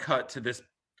hard cut to this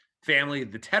family,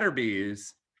 the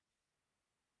Tetterbees,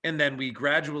 and then we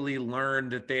gradually learn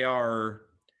that they are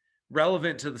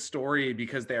relevant to the story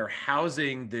because they are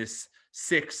housing this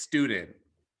sick student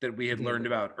that we had learned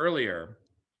about earlier.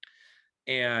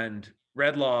 And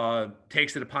Redlaw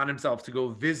takes it upon himself to go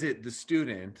visit the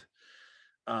student.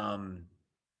 And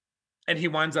he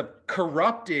winds up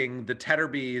corrupting the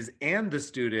Tetterbees and the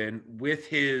student with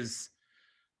his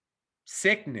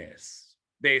sickness,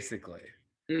 basically.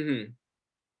 Mm-hmm.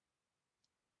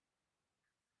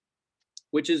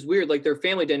 Which is weird. Like their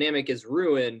family dynamic is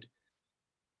ruined.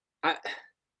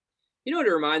 You know what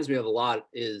it reminds me of a lot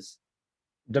is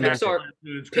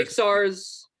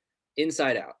Pixar's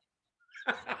Inside Out.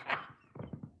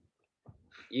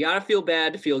 You gotta feel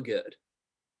bad to feel good.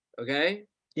 Okay?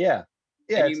 Yeah.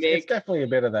 Yeah, it's definitely a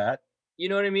bit of that. You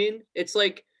know what I mean? It's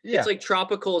like it's like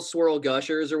tropical swirl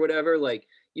gushers or whatever. Like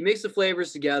you mix the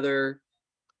flavors together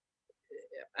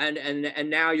and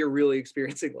now you're really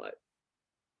experiencing life.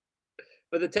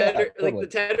 But the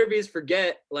Tetterbees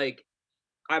forget, like,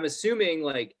 I'm assuming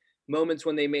like moments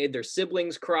when they made their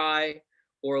siblings cry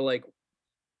or like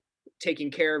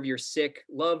taking care of your sick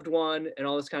loved one and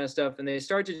all this kind of stuff, and they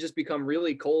start to just become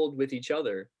really cold with each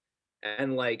other.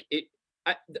 And like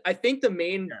I think the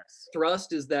main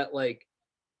thrust is that like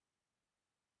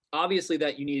obviously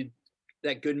that you need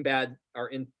that good and bad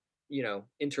are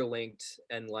interlinked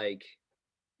and like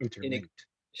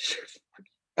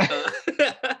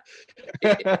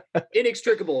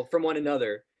inextricable from one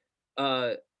another.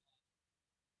 Fuck,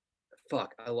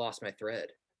 I lost my thread.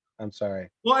 I'm sorry.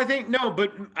 Well, I think no,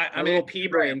 but I mean, little pea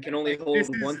brain can only hold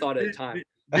one thought at a time.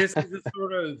 This is a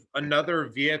sort of another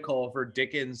vehicle for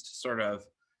Dickens to sort of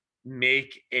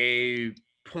make a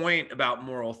point about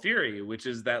moral theory, which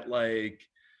is that like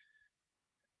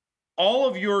all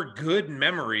of your good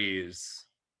memories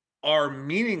are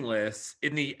meaningless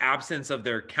in the absence of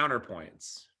their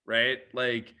counterpoints, right?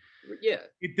 Like, yeah,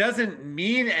 it doesn't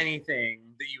mean anything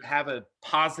that you have a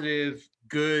positive,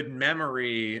 good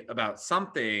memory about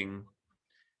something.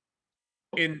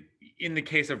 In the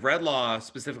case of Redlaw,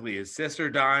 specifically his sister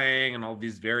dying and all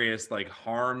these various like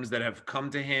harms that have come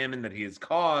to him and that he has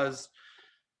caused,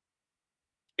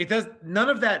 none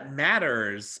of that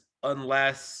matters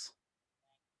unless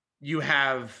you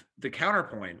have the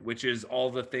counterpoint, which is all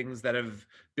the things that have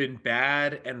been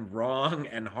bad and wrong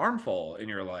and harmful in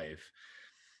your life.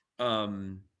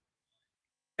 And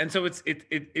so it's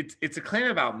a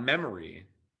claim about memory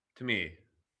to me.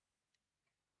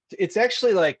 It's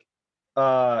actually like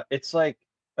it's like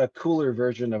a cooler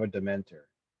version of a Dementor.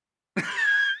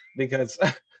 Because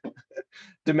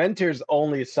Dementors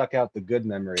only suck out the good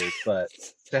memories, but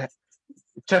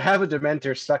to have a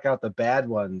Dementor suck out the bad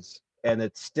ones and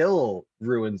it still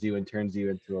ruins you and turns you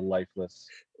into a lifeless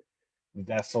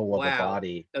vessel of a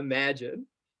body. Imagine.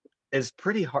 Is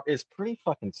pretty hard. Is pretty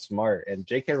fucking smart, and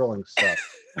J.K. Rowling sucks.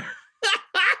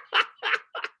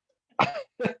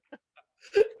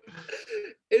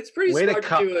 It's pretty smart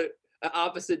to do an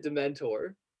opposite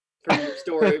Dementor for your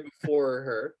story before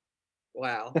her.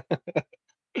 Wow.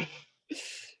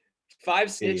 5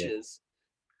 snitches.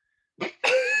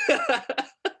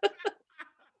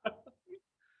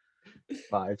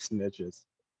 5 snitches.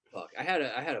 Fuck, I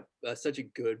had such a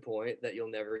good point that you'll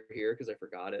never hear because I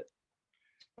forgot it.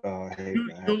 Oh, I hate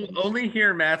that. You'll happens. only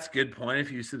hear Matt's good point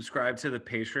if you subscribe to the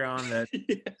Patreon that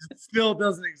Yeah. still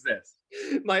doesn't exist.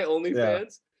 My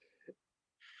OnlyFans.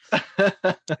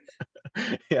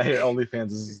 Yeah, your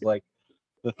OnlyFans is like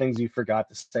the things you forgot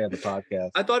to say on the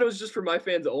podcast. I thought it was just for my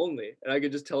fans only, and I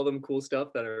could just tell them cool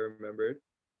stuff that I remembered.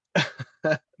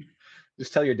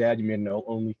 Just tell your dad you made an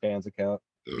OnlyFans account.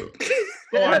 Oh,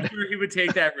 I'm Dad, sure he would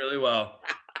take that really well.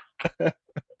 Dad,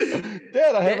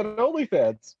 I have an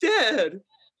OnlyFans. Dad.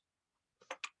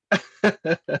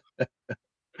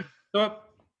 So,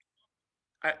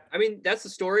 I mean, that's the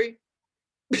story.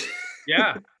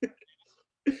 yeah,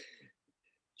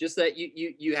 Just that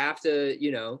you have to,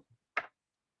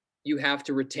 you have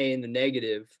to retain the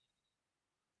negative,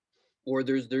 or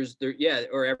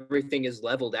or everything is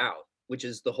leveled out, which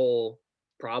is the whole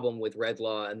problem with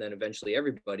Redlaw, and then eventually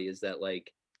everybody, is that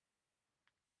like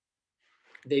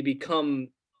they become,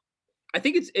 I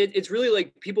think it's really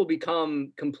like people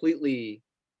become completely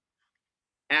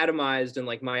atomized and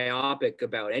like myopic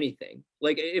about anything.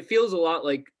 Like it feels a lot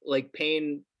like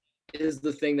pain is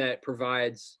the thing that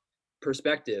provides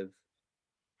perspective,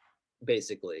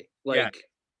 basically. Like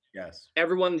yes.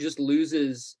 everyone just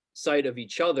loses sight of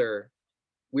each other,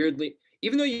 weirdly,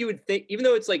 even though you would think, even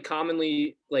though it's like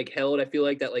commonly like held, I feel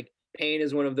like that like pain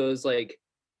is one of those like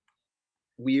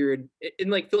weird in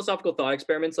like philosophical thought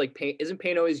experiments. Like pain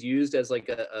always used as like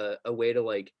a way to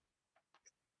like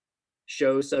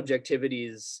show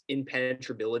subjectivity's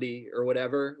impenetrability or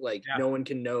whatever. Like Yeah. no one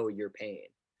can know your pain,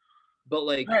 but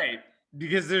like Right,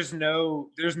 because there's no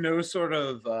sort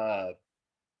of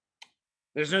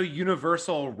there's no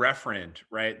universal referent,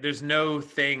 right? There's no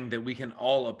thing that we can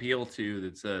all appeal to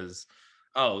that says,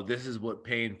 oh, this is what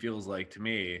pain feels like to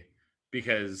me,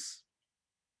 because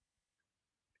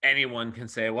anyone can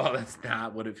say, well, that's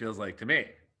not what it feels like to me.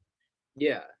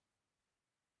 yeah,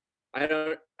 I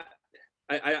don't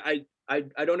I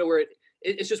don't know where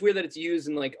it's just weird that it's used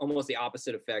in like almost the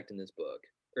opposite effect in this book,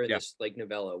 or in Yeah. this like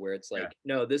novella, where it's like, Yeah.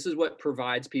 no, this is what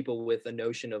provides people with a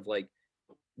notion of like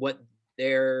what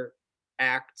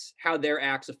how their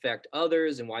acts affect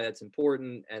others and why that's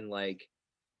important. And like,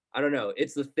 I don't know,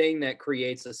 it's the thing that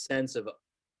creates a sense of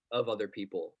other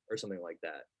people or something like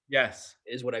that, Yes.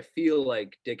 is what I feel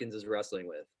like Dickens is wrestling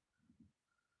with.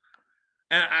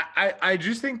 And I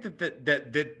just think that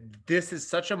this is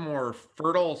such a more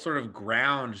fertile sort of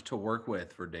ground to work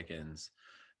with for Dickens,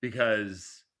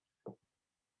 because,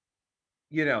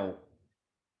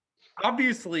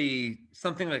 obviously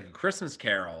something like A Christmas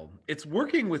Carol, it's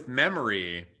working with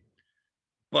memory,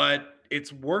 but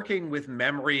it's working with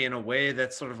memory in a way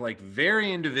that's sort of like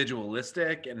very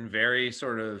individualistic and very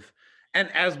sort of,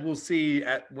 and as we'll see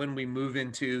when we move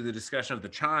into the discussion of the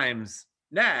chimes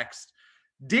next,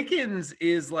 Dickens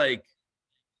is like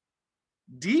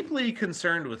deeply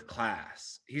concerned with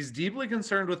class. He's deeply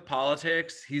concerned with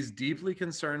politics. He's deeply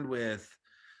concerned with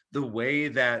the way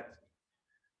that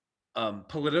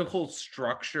political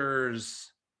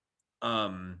structures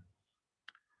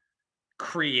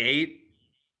create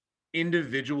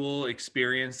individual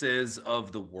experiences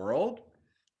of the world.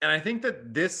 And I think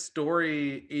that this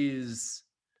story is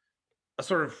a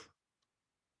sort of,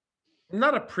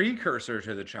 not a precursor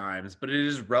to the chimes, but it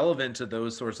is relevant to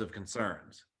those sorts of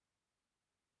concerns.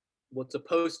 Well, it's a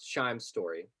post-chime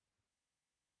story,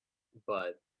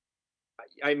 but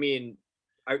I mean,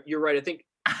 you're right. I think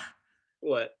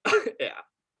what? Yeah.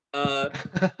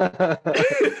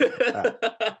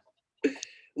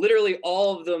 Literally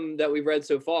all of them that we've read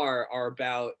so far are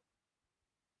about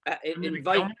I'm gonna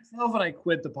kill myself when I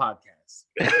quit the podcast.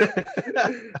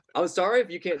 I'm sorry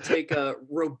if you can't take a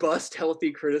robust,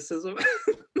 healthy criticism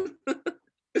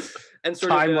and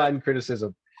sort Timeline of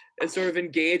criticism. and sort of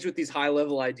engage with these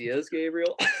high-level ideas,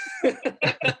 Gabriel.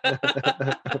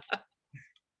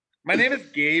 My name is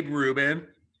Gabe Rubin.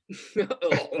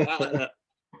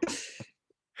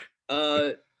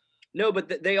 No,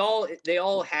 but they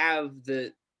all have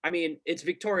the. I mean, it's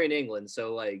Victorian England,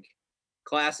 so like,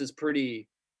 class is pretty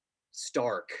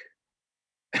stark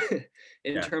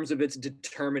in terms of its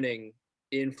determining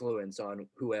influence on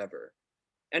whoever.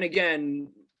 And again,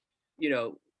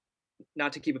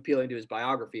 not to keep appealing to his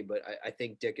biography, but I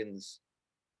think Dickens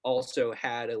also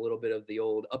had a little bit of the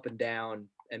old up and down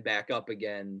and back up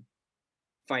again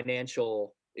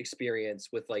financial experience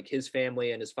with like his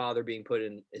family and his father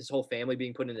his whole family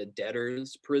being put in a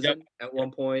debtor's prison at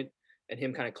one point, and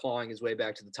him kind of clawing his way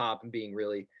back to the top and being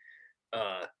really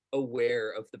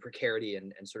aware of the precarity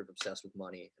and sort of obsessed with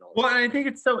money and all Well, that. and I think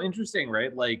it's so interesting,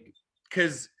 right? Like,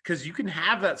 because you can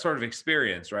have that sort of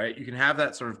experience, right? You can have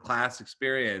that sort of class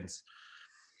experience,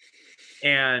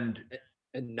 and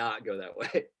and not go that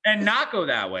way. And not go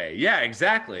that way. Yeah,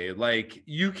 exactly. Like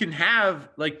you can have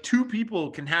like two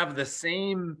people can have the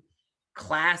same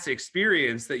class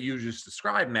experience that you just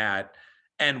described, Matt,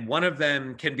 and one of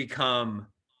them can become,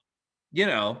 you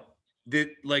know,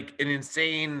 like an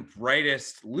insane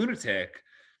rightist lunatic,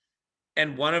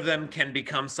 and one of them can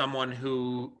become someone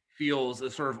who feels a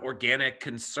sort of organic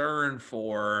concern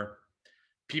for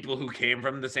people who came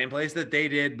from the same place that they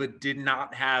did but did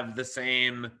not have the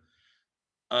same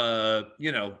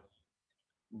you know,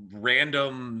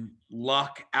 random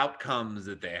luck outcomes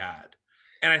that they had.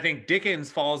 And I think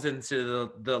Dickens falls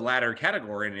into the latter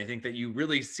category, and I think that you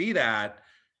really see that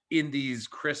in these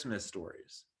Christmas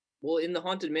stories. Well, in The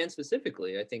Haunted Man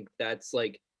specifically, I think that's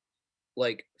like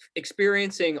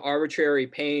experiencing arbitrary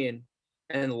pain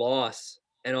and loss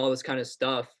and all this kind of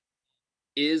stuff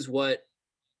is what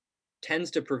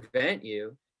tends to prevent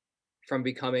you from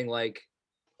becoming like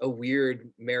a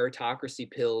weird meritocracy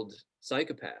pilled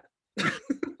psychopath.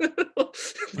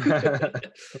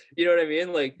 You know what I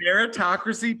mean? Like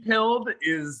Meritocracy pilled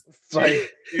is It's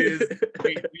like,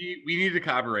 we need to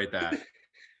copyright that.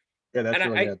 yeah, that's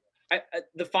and really good.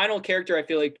 the final character I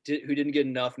feel like who didn't get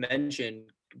enough mention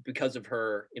because of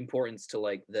her importance to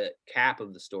like the cap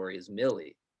of the story is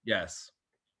Millie, Yes.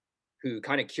 who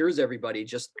kind of cures everybody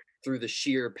just through the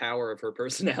sheer power of her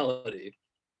personality.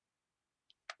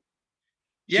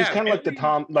 She's kind of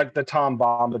like the Tom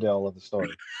Bombadil of the story.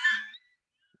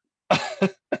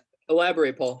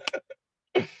 Elaborate, Paul.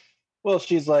 Well,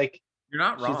 she's like, You're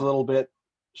not wrong. she's a little bit,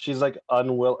 she's like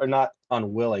not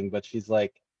unwilling, but she's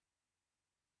like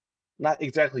not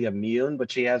exactly immune, but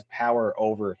she has power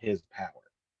over his power.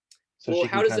 So Well, she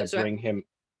how can does kind it- of so- bring him.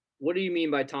 What do you mean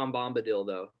by Tom Bombadil,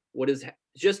 though? What is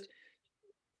just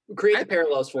create the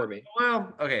parallels for me?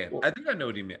 Well, okay. I think I know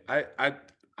what you mean. I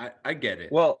get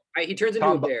it. Well, He turns into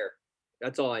Tom a bear.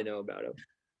 That's all I know about him.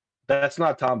 that's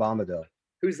not Tom Bombadil.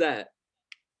 Who's that?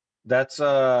 That's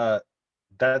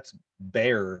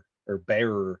Bear or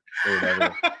Bearer or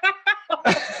whatever.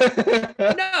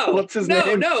 No, What's his no,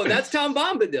 name? no, that's Tom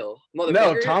Bombadil. No,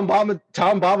 Motherfucker.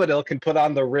 Tom Bombadil can put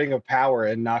on the ring of power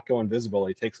and not go invisible.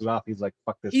 He takes it off. He's like,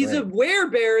 fuck this He's a ring.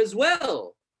 werebear as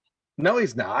well. No,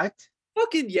 he's not.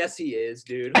 Fucking yes, he is,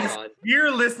 dude. Hold on.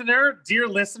 Dear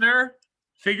listener,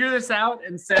 figure this out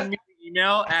and send me an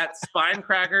email at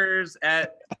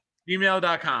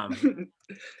spinecrackers@gmail.com.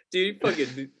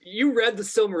 Dude, you read the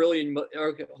Silmarillion.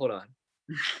 Okay, hold on.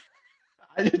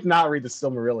 I did not read the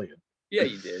Silmarillion. Yeah,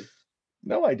 you did.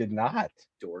 No, I did not.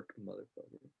 Dork,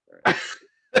 motherfucker. All right.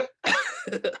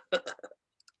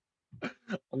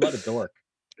 I'm not a dork.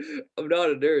 I'm not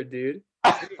a nerd, dude.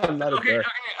 I'm not a Okay, dork.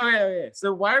 okay.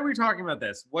 So why are we talking about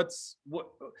this? What's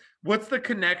the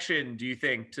connection, do you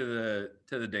think, to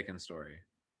the Dickens story?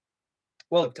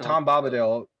 Well, Of Tom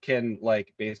Bombadil can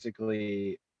like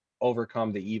basically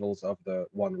overcome the evils of the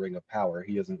One Ring of Power.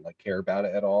 He doesn't like care about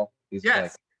it at all. He's like,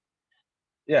 Yes.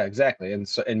 yeah, exactly.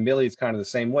 And Millie's kind of the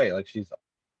same way. Like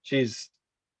she's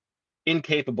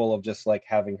incapable of just like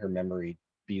having her memory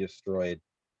be destroyed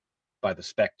by the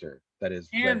specter that is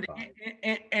And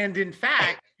Redvine. and in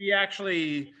fact, she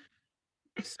actually,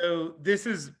 so this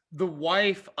is the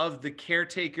wife of the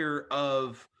caretaker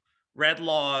of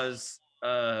Redlaw's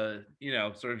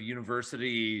sort of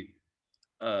university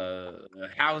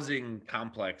housing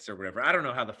complex or whatever. I don't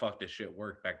know how the fuck this shit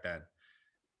worked back then.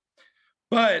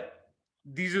 But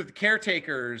these are the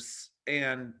caretakers,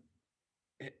 and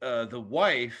the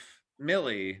wife,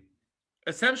 Millie,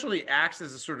 essentially acts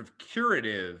as a sort of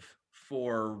curative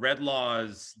for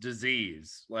Redlaw's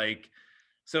disease. Like,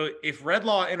 so if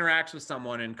Redlaw interacts with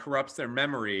someone and corrupts their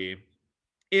memory,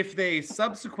 if they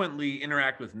subsequently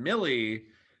interact with Millie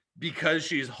because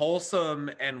she's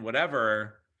wholesome and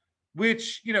whatever,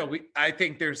 which, you know, I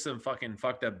think there's some fucking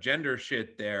fucked up gender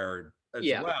shit there as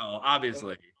Yeah. well,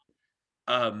 obviously.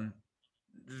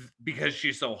 Because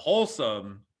she's so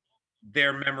wholesome,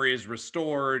 their memory is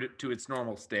restored to its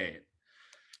normal state.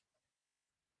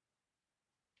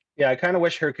 Yeah, I kind of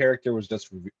wish her character was just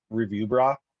review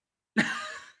bra.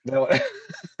 That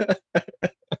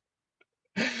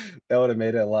would have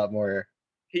made it a lot more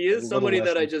He is somebody less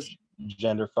that I just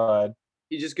genderfied.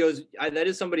 he just goes that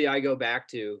is somebody I go back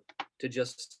to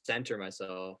just center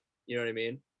myself. You know what I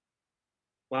mean?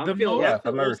 Well, I'm feeling Yeah, if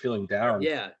I'm ever feeling down.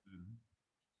 yeah,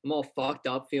 I'm all fucked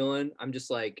up feeling. I'm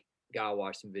just like gotta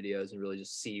watch some videos and really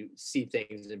just see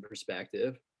things in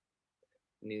perspective.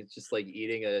 And he's just like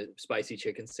eating a spicy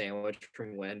chicken sandwich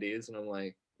from Wendy's, and I'm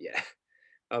like, yeah,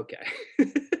 okay.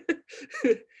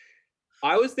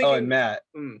 I was thinking. Oh, and Matt,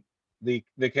 mm, the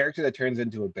character that turns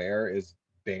into a bear is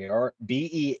Bear,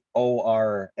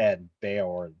 Beorn,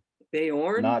 Beorn.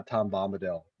 Beorn? not Tom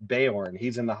Bombadil. Beorn,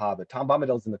 he's in The Hobbit. Tom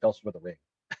Bombadil's in the Fellowship of the Ring.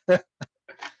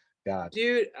 God.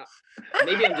 Dude,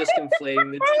 maybe I'm just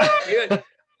conflating the two. Dude,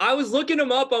 I was looking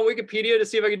him up on Wikipedia to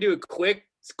see if I could do a quick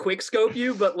scope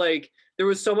you, but like there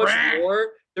was so much Wrecked.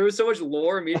 lore. There was so much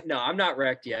lore. No, I'm not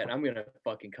wrecked yet. I'm gonna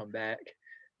fucking come back.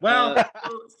 Well,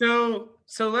 so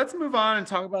let's move on and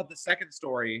talk about the second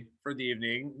story for the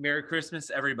evening. Merry Christmas,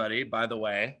 everybody, by the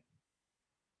way.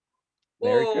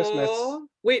 Merry Christmas. Aw.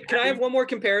 Wait, can I have one more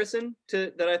comparison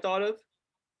that I thought of?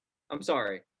 I'm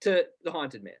sorry. To The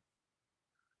Haunted Man.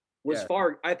 Yeah.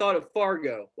 I thought of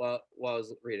Fargo while I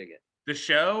was reading it. The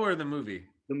show or the movie?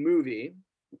 The movie,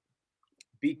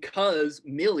 because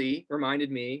Millie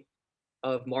reminded me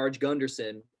of Marge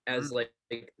Gunderson as like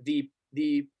the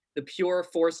pure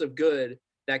force of good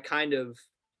that kind of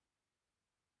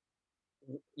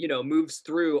moves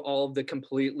through all of the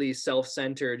completely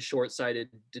self-centered, short-sighted,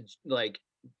 like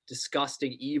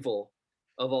disgusting evil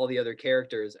of all the other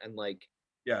characters, and like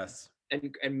Yes.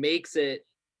 and makes it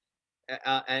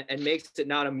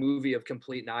not a movie of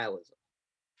complete nihilism.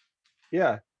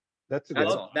 Yeah, that's a good That's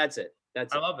one. all. That's it.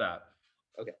 I love that.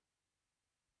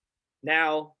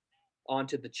 Now on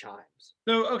to the chimes.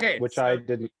 So okay, Which so I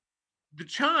didn't. the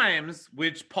chimes,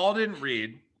 which Paul didn't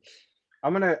read.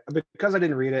 I'm gonna, because I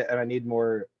didn't read it and I need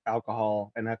more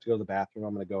alcohol and I have to go to the bathroom.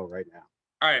 I'm gonna go right now.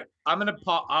 All right,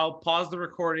 I'll pause the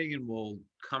recording and we'll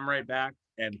come right back.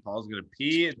 And Paul's gonna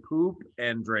pee and poop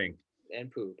and drink. And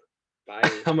poop. Bye.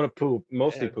 I'm gonna poop,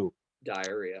 mostly Yeah. poop.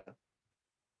 Diarrhea.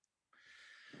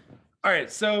 All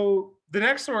right, so the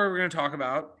next story we're going to talk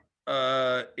about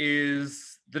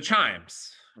is The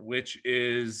Chimes, which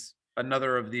is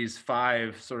another of these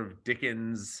 5 sort of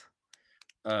Dickens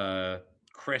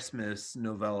Christmas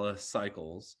novella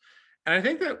cycles. And I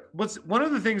think that what's one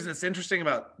of the things that's interesting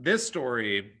about this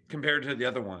story compared to the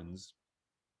other ones,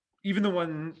 even the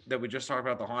one that we just talked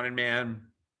about, The Haunted Man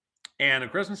and A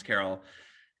Christmas Carol,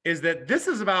 is that this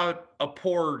is about a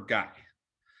poor guy.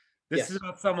 This is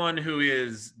about someone who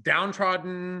is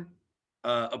downtrodden,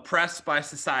 oppressed by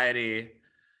society,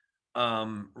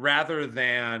 rather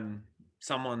than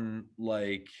someone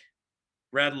like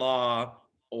Redlaw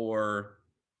or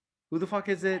who the fuck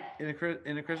is it in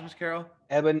a Christmas Carol?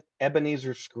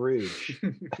 Ebenezer Scrooge.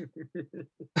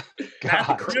 That's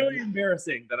God. really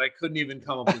embarrassing that I couldn't even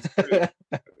come up with Scrooge.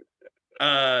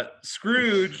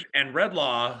 Scrooge and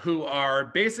Redlaw, who are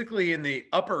basically in the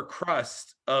upper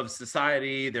crust of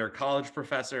society, they're college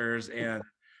professors and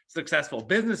successful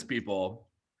business people.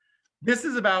 This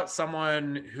is about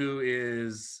someone who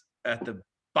is at the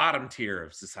bottom tier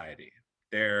of society.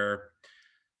 They're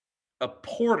a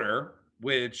porter,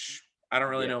 which I don't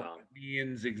really know what it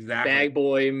means exactly. Bag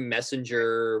boy,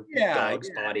 messenger, dog's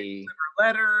body. They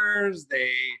deliver letters,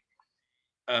 they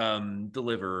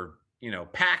deliver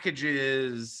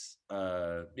packages,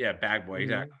 bag boy,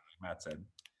 exactly like Matt said.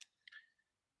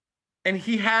 And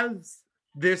he has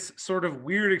this sort of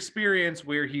weird experience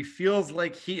where he feels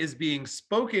like he is being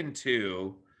spoken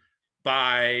to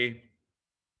by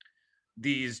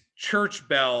these church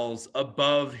bells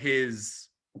above his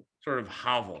sort of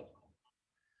hovel.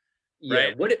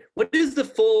 Yeah. Right? What is the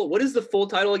full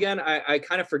title again? I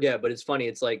kind of forget, but it's funny.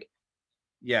 It's like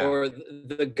or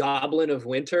the Goblin of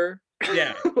Winter.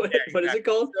 Yeah. What is it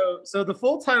called? So the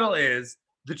full title is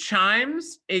The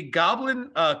Chimes, a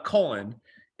goblin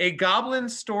a goblin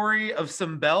story of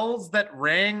some bells that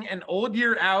rang an old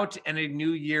year out and a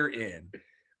new year in.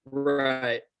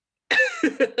 Right.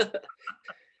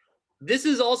 This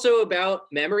is also about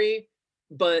memory,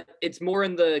 but it's more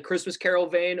in the Christmas Carol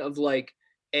vein of like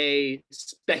a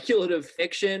speculative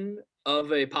fiction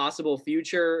of a possible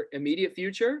immediate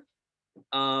future.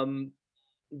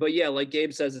 But yeah, like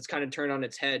Gabe says, it's kind of turned on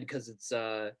its head because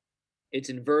it's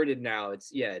inverted now.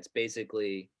 It's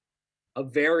basically a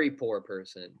very poor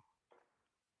person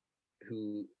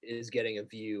who is getting a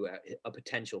view at a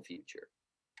potential future.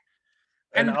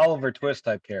 An Oliver Twist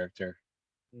type character.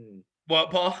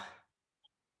 What, Paul?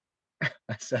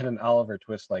 I said an Oliver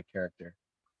Twist like character.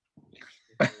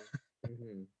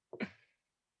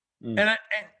 And I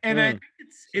think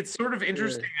it's sort of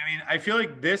interesting. I mean, I feel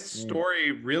like this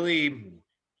story really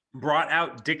brought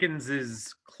out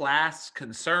Dickens's class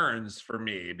concerns for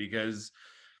me, because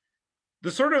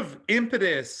the sort of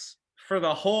impetus for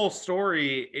the whole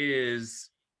story is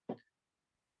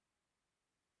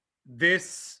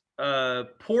this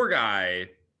poor guy,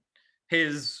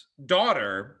 his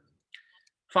daughter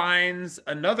finds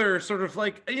another sort of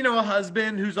like, a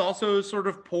husband who's also sort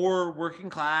of poor, working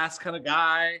class kind of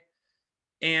guy.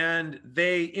 And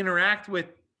they interact with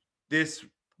this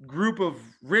group of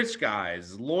rich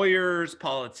guys, lawyers,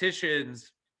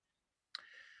 politicians.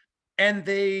 and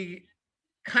they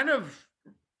kind of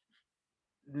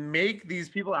make these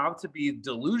people out to be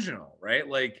delusional, right?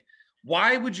 Like,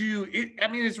 why would you? I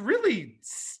mean, it's really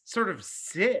sort of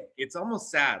sick. It's almost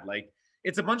sad. Like,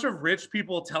 it's a bunch of rich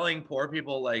people telling poor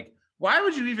people, like, why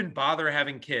would you even bother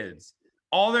having kids?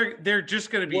 All they're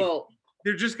just gonna be Well,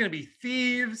 they're just gonna be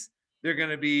thieves. They're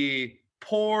gonna be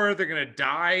poor. They're gonna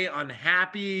die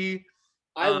unhappy.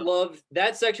 I loved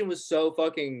that section was so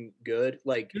fucking good.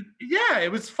 Like, Yeah,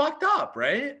 it was fucked up,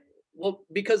 right? well,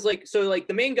 because like so like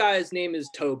the main guy's name is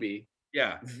Toby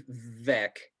Yeah.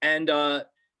 Vec, and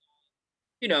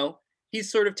you know,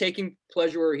 he's sort of taking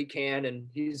pleasure where he can, and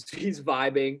he's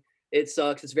vibing. It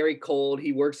sucks. It's very cold.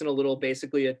 He works in a little,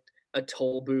 basically a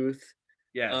toll booth.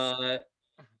 Yes.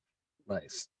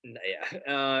 Nice.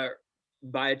 Yeah,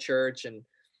 by a church, and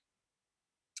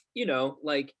you know,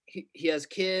 like he has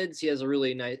kids. He has a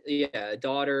really nice, a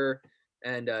daughter,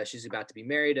 and she's about to be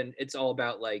married, and it's all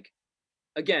about like,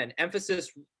 again,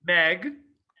 emphasis Meg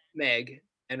Meg,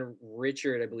 and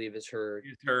Richard, I believe, is her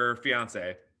is her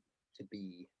fiance. to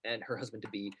be, and her husband to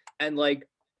be, and like,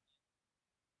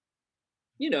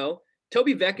 you know,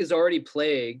 Toby Vec is already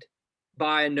plagued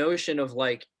by a notion of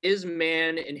like, is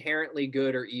man inherently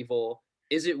good or evil?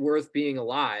 Is it worth being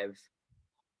alive?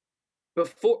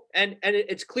 Before and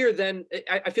it's clear then.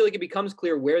 I feel like it becomes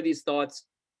clear where these thoughts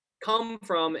come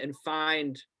from and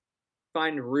find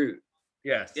root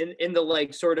Yes. in the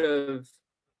like sort of,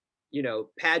 you know,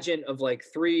 pageant of like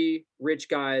three rich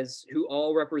guys who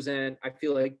all represent, I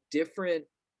feel like, different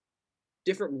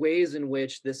ways in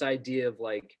which this idea of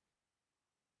like,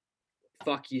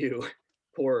 fuck you,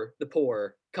 the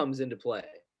poor comes into play.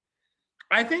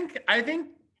 I think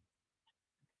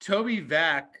Toby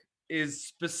Vec is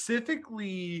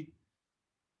specifically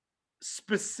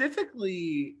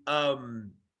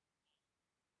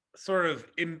sort of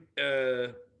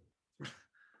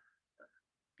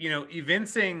you know,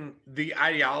 evincing the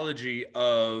ideology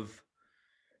of,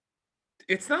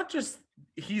 it's not just,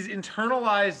 he's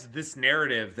internalized this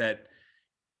narrative that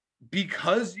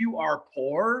because you are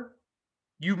poor,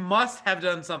 you must have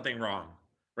done something wrong,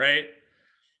 right?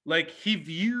 Like, he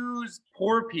views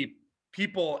poor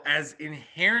people as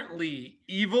inherently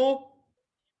evil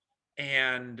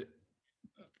and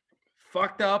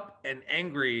fucked up and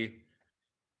angry.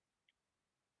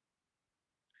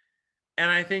 And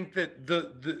I think that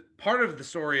the part of the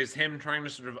story is him trying to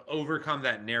sort of overcome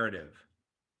that narrative.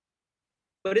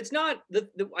 But it's not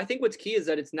I think what's key is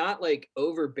that it's not like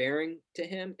overbearing to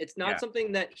him. It's not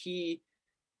something that he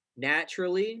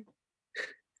naturally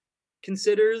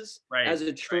considers as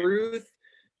a truth.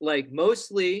 Like,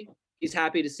 mostly he's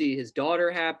happy to see his daughter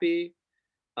happy.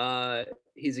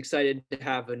 He's excited to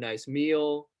have a nice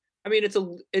meal. I mean, it's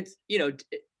you know,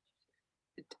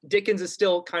 Dickens is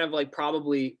still kind of like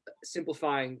probably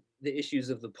simplifying the issues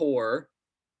of the poor.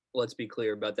 Let's be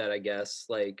clear about that, I guess,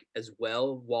 like, as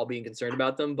well, while being concerned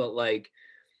about them. But like,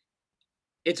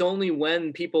 it's only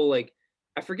when people like,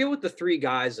 I forget what the three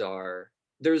guys are.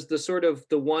 There's the sort of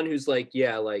the one who's like,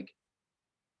 yeah, like,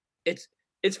 it's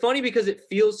funny because it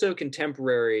feels so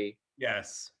contemporary.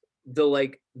 Yes. The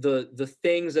like the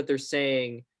things that they're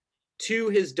saying to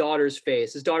his daughter's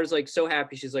face. His daughter's like so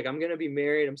happy. She's like, I'm gonna be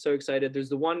married. I'm so excited. There's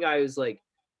the one guy who's like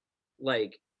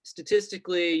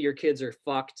statistically, your kids are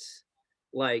fucked.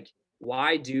 Like,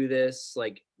 why do this?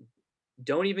 Like,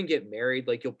 don't even get married.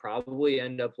 Like, you'll probably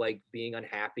end up like being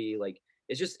unhappy. Like,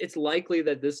 it's likely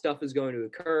that this stuff is going to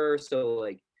occur. So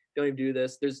like, don't even do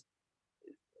this. There's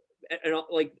and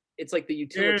like, it's like the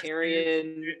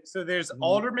utilitarian. There's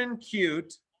Alderman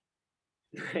Cute.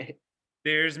 Right.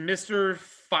 There's Mr.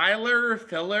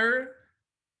 Filler.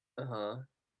 Uh-huh.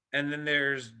 And then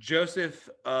there's Joseph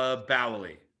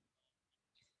Bowley.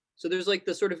 So there's like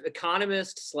the sort of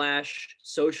economist /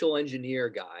 social engineer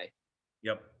guy.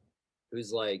 Yep.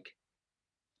 Who's like,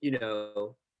 you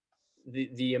know,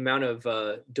 the amount of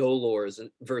dolors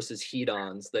versus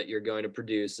hedons that you're going to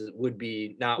produce would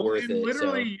be not worth it.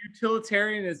 Literally,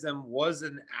 utilitarianism was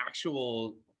an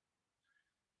actual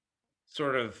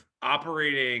sort of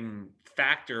operating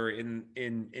factor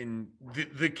in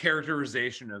the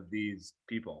characterization of these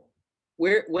people.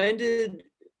 When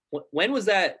was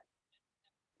that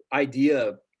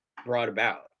idea brought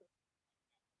about?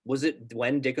 Was it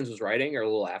when Dickens was writing, or a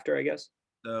little after, I guess?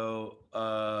 So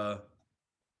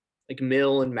like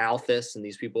Mill and Malthus and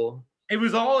these people? It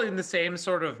was all in the same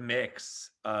sort of mix,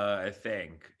 I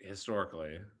think,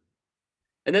 historically.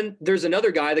 And then there's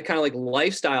another guy, the kind of like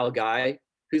lifestyle guy,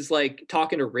 who's like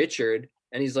talking to Richard,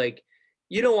 and he's like,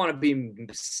 you don't want to be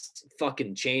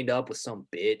fucking chained up with some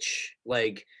bitch.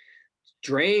 Like,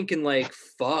 drink and like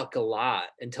fuck a lot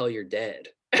until you're dead.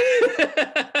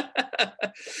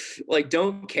 like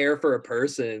don't care for a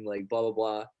person, like blah blah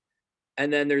blah.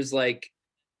 And then there's like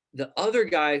the other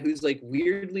guy who's like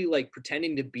weirdly like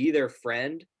pretending to be their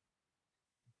friend,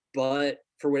 but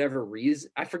for whatever reason,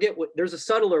 I forget what. There's a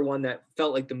subtler one that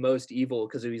felt like the most evil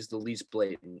because he was the least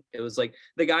blatant. It was like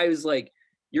the guy who's like,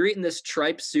 you're eating this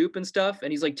tripe soup and stuff,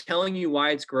 and he's like telling you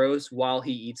why it's gross while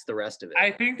he eats the rest of it.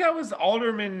 I think that was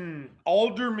Alderman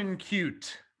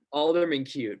Cute. Alderman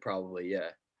Cute, probably, yeah.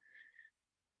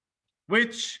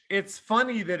 Which it's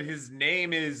funny that his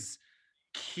name is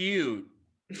Cute.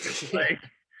 Like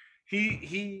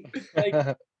he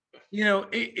like you know,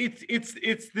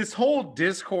 it's this whole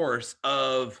discourse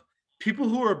of people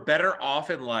who are better off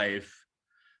in life,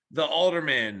 the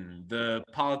alderman, the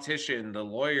politician, the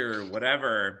lawyer,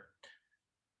 whatever,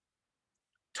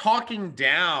 talking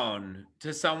down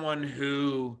to someone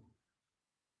who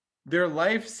their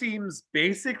life seems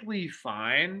basically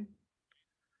fine,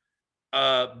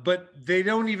 but they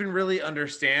don't even really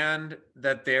understand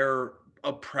that they're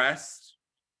oppressed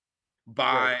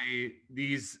by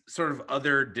these sort of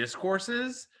other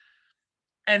discourses,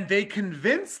 and they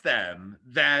convince them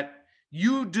that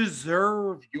you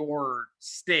deserve your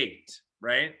state,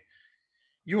 right?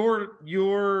 Your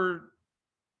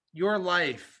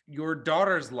life, your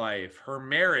daughter's life, her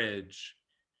marriage,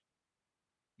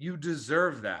 you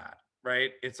deserve that,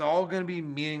 right? It's all going to be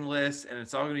meaningless and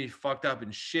it's all going to be fucked up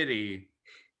and shitty.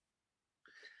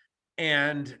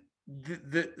 And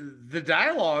the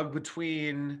dialogue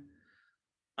between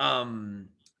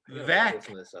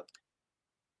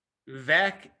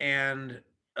Vec and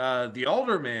the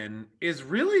alderman is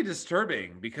really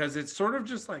disturbing because it's sort of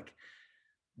just like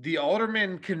the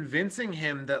alderman convincing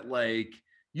him that like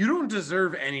you don't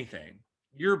deserve anything.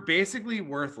 You're basically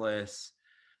worthless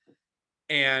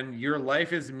and your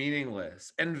life is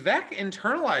meaningless. And Vec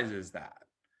internalizes that.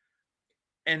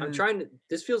 And I'm trying to,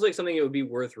 this feels like something that would be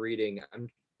worth reading.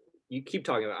 You keep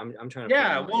talking about, I'm trying to.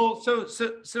 Yeah, well, so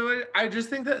I just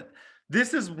think that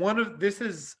this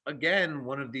is again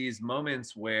one of these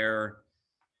moments where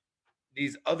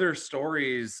these other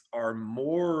stories are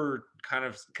more kind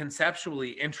of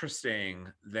conceptually interesting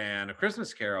than A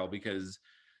Christmas Carol, because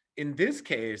in this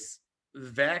case,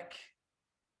 Vec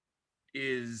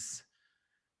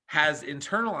has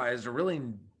internalized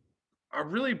a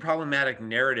really problematic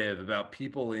narrative about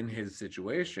people in his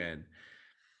situation,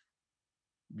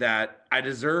 that I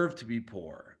deserve to be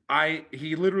poor.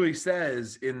 He literally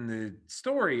says in the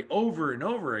story over and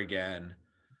over again,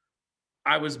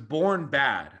 I was born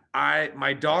bad.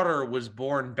 My daughter was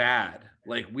born bad.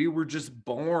 Like we were just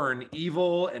born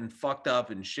evil and fucked up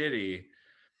and shitty.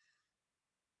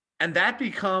 And that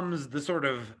becomes the sort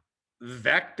of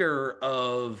vector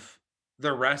of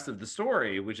the rest of the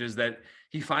story, which is that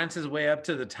he finds his way up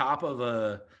to the top of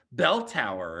a bell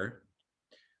tower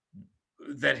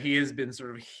that he has been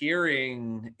sort of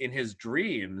hearing in his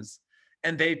dreams,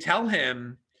 and they tell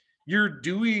him, you're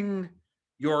doing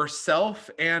yourself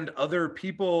and other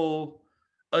people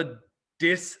a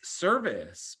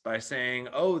disservice by saying,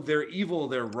 oh, they're evil,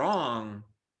 they're wrong.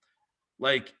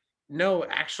 Like, no,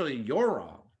 actually you're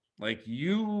wrong. Like,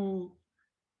 you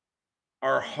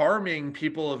are harming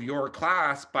people of your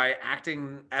class by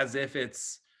acting as if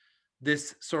it's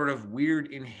this sort of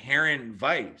weird inherent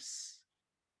vice.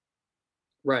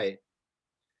 Right.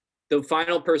 The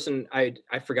final person I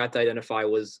forgot to identify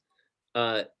was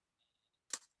the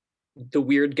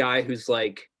weird guy who's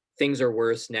like, things are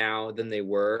worse now than they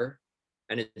were,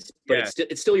 and it's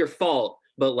still your fault,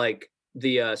 but like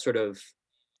the sort of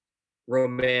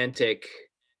romantic,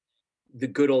 the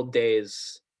good old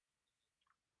days,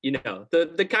 you know,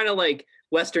 the kind of like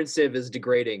Western Civ is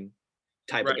degrading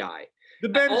type of guy. The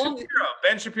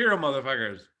Ben Shapiro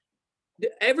motherfuckers.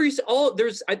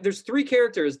 There's three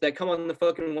characters that come on the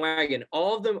fucking wagon.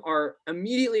 All of them are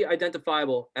immediately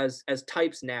identifiable as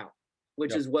types now,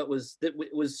 which is what was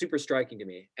super striking to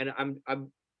me. And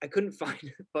I couldn't find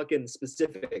a fucking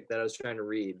specific that I was trying to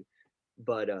read,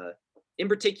 but in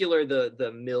particular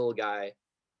the mill guy,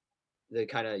 the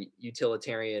kind of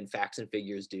utilitarian facts and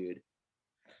figures dude,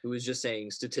 who was just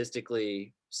saying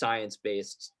statistically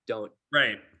science-based, don't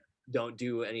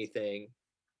do anything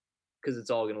because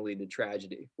it's all going to lead to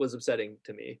tragedy, was upsetting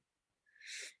to me.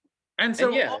 And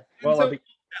so,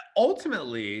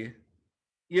 ultimately,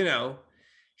 you know,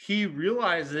 he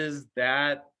realizes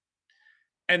that,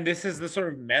 and this is the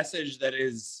sort of message that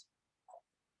is,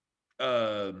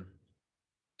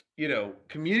 you know,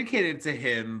 communicated to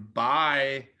him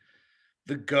by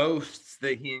the ghosts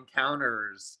that he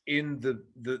encounters in the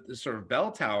sort of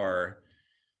bell tower.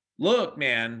 Look,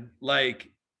 man, like,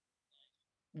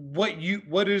 what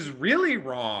is really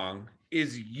wrong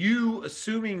is you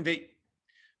assuming that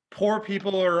poor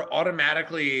people are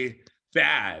automatically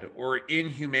bad or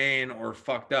inhumane or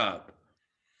fucked up.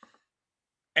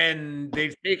 And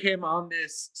they take him on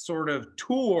this sort of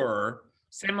tour,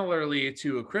 similarly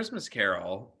to A Christmas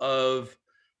Carol, of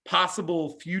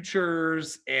possible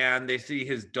futures, and they see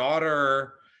his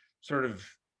daughter sort of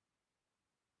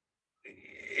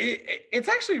it's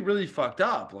actually really fucked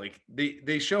up. Like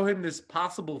they show him this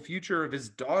possible future of his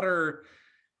daughter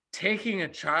taking a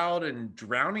child and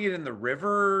drowning it in the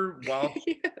river while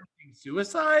committing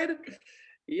suicide.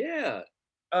 Yeah.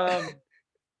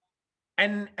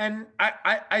 And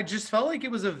I just felt like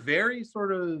it was a very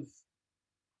sort of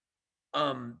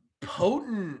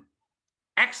potent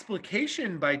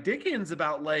explication by Dickens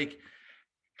about like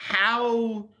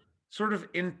how sort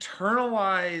of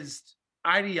internalized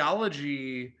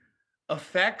ideology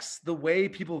affects the way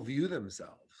people view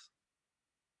themselves.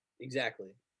 Exactly.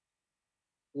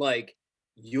 Like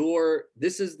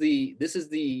this is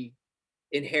the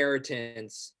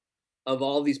inheritance of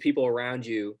all these people around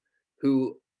you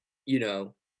who, you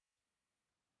know,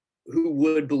 who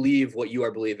would believe what you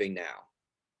are believing now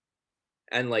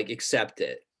and like accept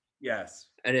it. Yes.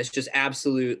 And it's just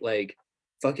absolute like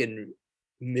fucking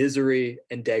misery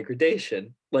and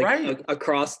degradation, like Right.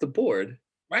 across the board.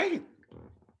 Right.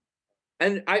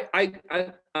 And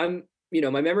I'm, you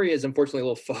know, my memory is unfortunately a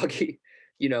little foggy,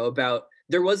 you know, about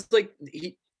there was like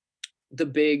the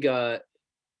big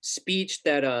speech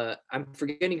that I'm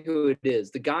forgetting who it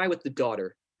is, the guy with the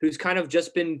daughter who's kind of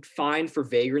just been fined for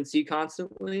vagrancy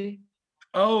constantly.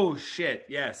 Oh shit,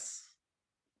 yes.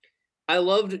 I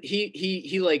loved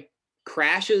he like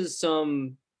crashes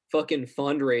some fucking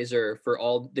fundraiser for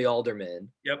all the aldermen.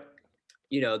 Yep.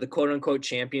 You know, the quote unquote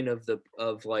champion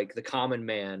of like the common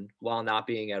man while not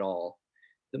being at all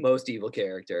the most evil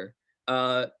character.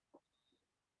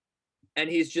 And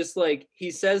he's just like,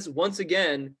 he says once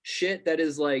again shit that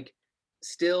is like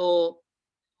still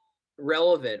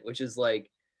relevant, which is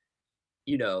like,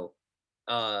 you know,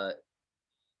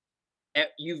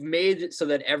 you've made it so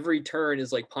that every turn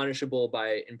is like punishable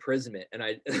by imprisonment. And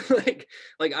I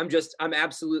I'm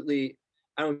absolutely,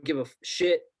 I don't give a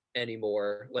shit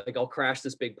anymore. Like I'll crash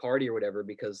this big party or whatever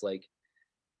because like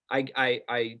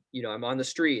I you know, I'm on the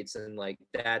streets and like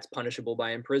that's punishable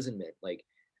by imprisonment. Like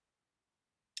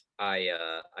I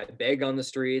beg on the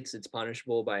streets, it's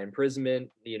punishable by imprisonment,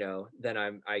 you know, then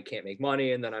I can't make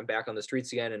money and then I'm back on the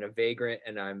streets again and a vagrant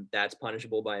and that's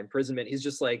punishable by imprisonment. He's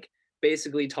just like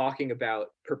basically talking about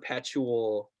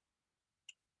perpetual,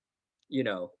 you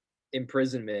know,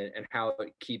 imprisonment and how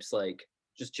it keeps like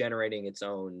just generating its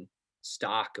own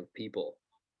stock of people.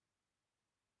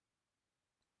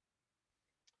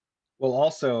 Well,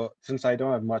 also, since I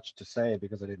don't have much to say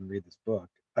because I didn't read this book,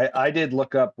 I did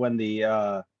look up when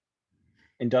the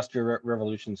Industrial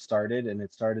Revolution started, and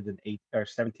it started in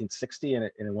 1760, and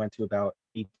it went to about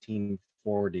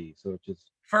 1840. So it's just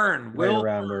Fern, right Will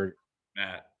around Fern, where.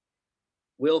 Matt.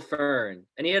 Will Fern,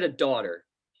 and he had a daughter.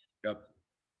 Yep.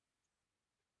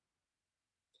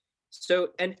 So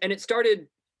and it started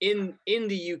in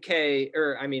the UK,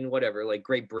 or I mean whatever, like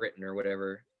Great Britain or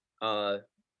whatever.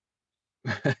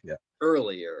 Yeah.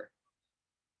 Earlier.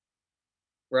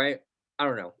 Right? I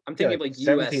don't know. I'm Yeah, thinking of like US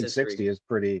 1760 history. is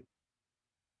pretty.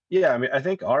 Yeah, I mean, I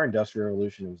think our Industrial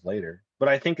Revolution was later, but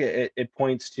I think it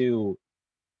points to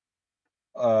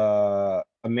a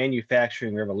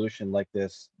manufacturing revolution like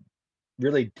this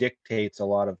really dictates a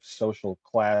lot of social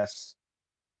class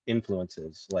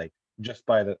influences, like just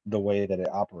by the way that it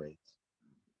operates,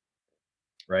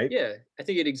 right? Yeah, I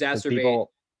think it Because exacerbates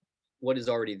people, what is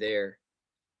already there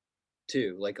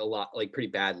too, like a lot, like pretty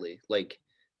badly. Like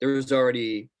there was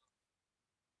already,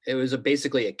 it was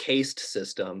basically a caste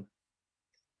system,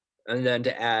 and then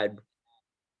to add,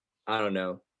 I don't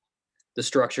know, the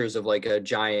structures of like a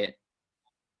giant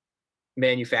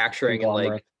manufacturing and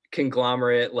like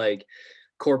conglomerate, like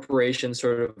corporation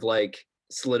sort of like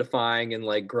solidifying and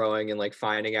like growing and like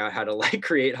finding out how to like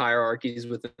create hierarchies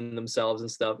within themselves and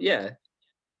stuff. Yeah.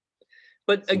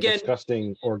 But some again,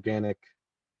 disgusting organic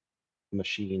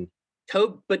machine,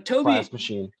 but class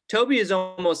machine. Toby is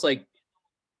almost like,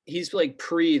 he's like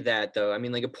pre that though. I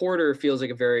mean, like a porter feels like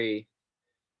a very,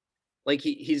 like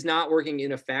he's not working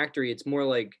in a factory. It's more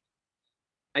like,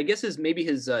 I guess maybe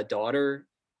his daughter,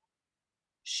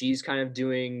 she's kind of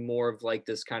doing more of like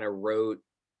this kind of rote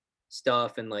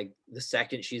stuff, and like the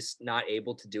second she's not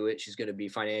able to do it, she's going to be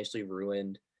financially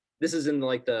ruined. This is in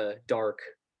like the dark,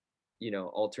 you know,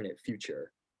 alternate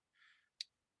future,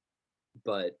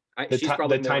 but she's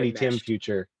probably The more Tiny enmeshed. Tim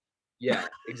future. Yeah,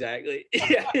 exactly.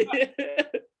 Yeah.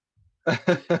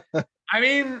 I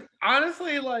mean,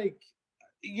 honestly, like,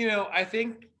 you know, I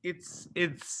think it's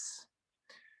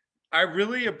I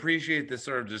really appreciate this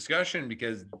sort of discussion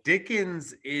because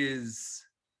Dickens is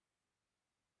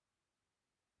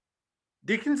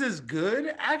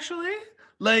good, actually.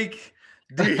 Like,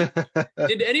 the,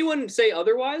 Did anyone say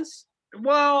otherwise?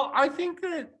 well, I think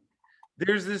that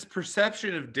there's this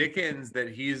perception of Dickens that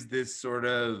he's this sort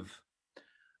of,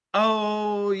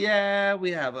 oh yeah,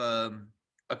 we have a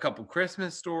couple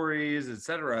Christmas stories,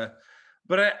 etc.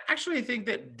 But I actually think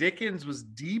that Dickens was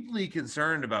deeply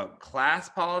concerned about class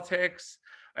politics.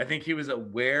 I think he was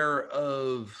aware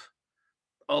of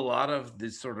a lot of the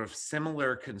sort of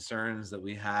similar concerns that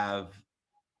we have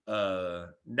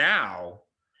now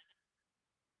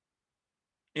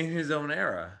in his own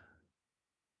era.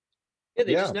 Yeah,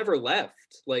 they just Yeah. never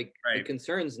left. Like the Right.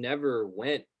 concerns never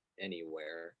went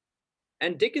anywhere.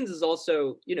 And Dickens is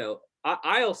also,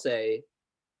 I'll say,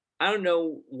 I don't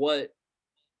know what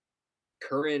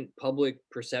current public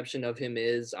perception of him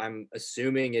is. I'm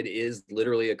assuming it is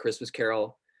literally A Christmas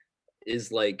Carol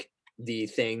is like the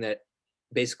thing that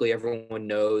basically everyone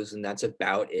knows, and that's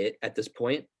about it at this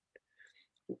point.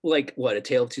 Like what, A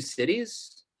Tale of Two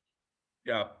Cities?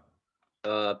 Yeah.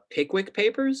 Pickwick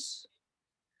Papers?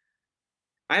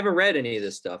 I haven't read any of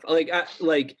this stuff.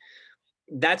 Like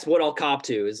that's what I'll cop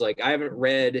to is like I haven't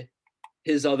read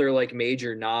his other like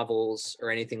major novels or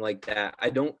anything like that. I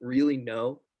don't really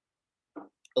know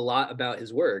a lot about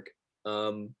his work.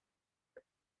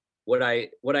 What I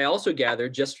also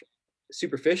gathered just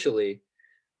superficially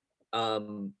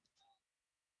um,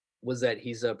 was that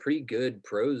he's a pretty good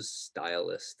prose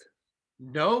stylist,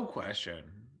 No question.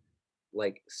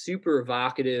 like super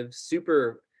evocative,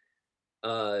 super.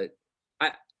 Uh,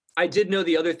 I I did know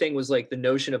the other thing was like the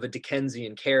notion of a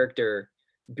Dickensian character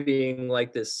being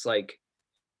like this like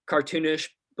cartoonish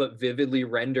but vividly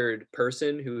rendered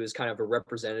person who is kind of a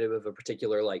representative of a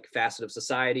particular like facet of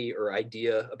society or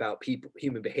idea about people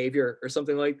human behavior or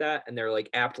something like that, and they're like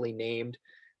aptly named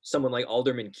someone like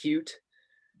Alderman Cute, so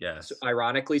Yes.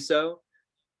 ironically so.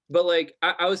 But like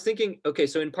I was thinking, okay,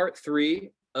 so in part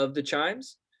 3 of the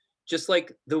Chimes, just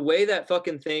like the way that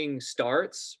fucking thing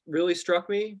starts really struck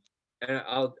me, and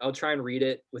I'll try and read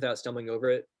it without stumbling over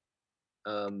it.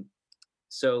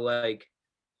 So like,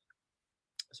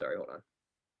 sorry, hold on.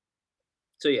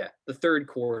 So yeah, the third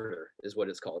quarter is what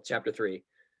it's called, chapter 3.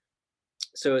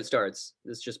 So it starts.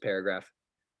 This is just paragraph.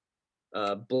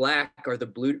 Black are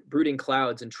the brooding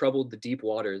clouds and troubled the deep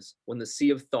waters when the sea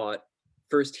of thought,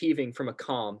 first heaving from a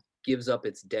calm, gives up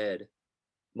its dead.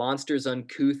 Monsters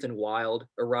uncouth and wild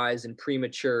arise in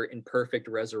premature, imperfect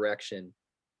resurrection.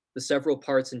 The several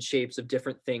parts and shapes of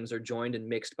different things are joined and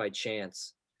mixed by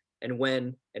chance. And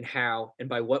when and how and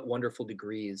by what wonderful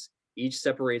degrees each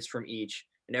separates from each,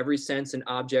 and every sense and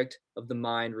object of the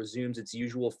mind resumes its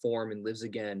usual form and lives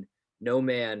again. No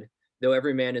man, though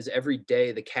every man is every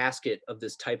day the casket of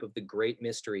this type of the great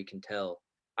mystery, can tell.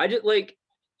 I just like,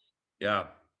 Yeah.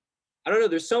 I don't know,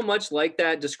 there's so much like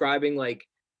that describing like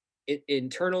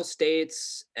internal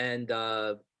states and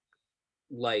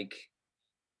like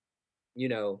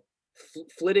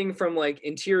flitting from like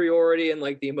interiority and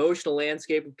like the emotional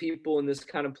landscape of people in this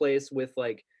kind of place with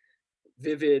like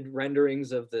vivid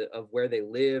renderings of where they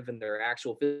live and their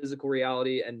actual physical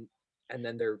reality and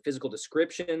then their physical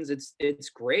descriptions. It's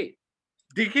great.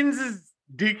 Dickens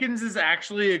is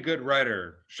actually a good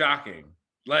writer. Shocking.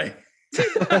 Like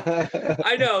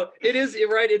I know it is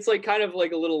right. It's like kind of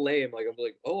like a little lame. Like I'm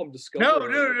like, oh, I'm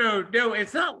discovering. no.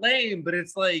 It's not lame, but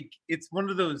it's like it's one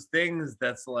of those things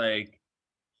that's like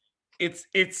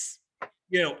it's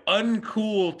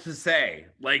uncool to say.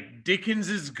 Like Dickens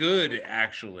is good,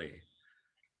 actually.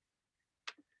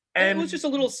 And it was And just a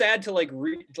little sad to like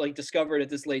discover it at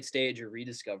this late stage or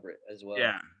rediscover it as well.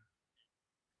 yeah,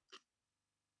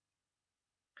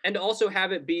 And to also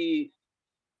have it be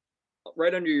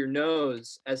right under your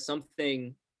nose as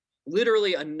something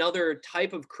literally another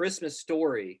type of Christmas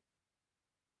story,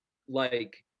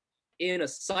 like in a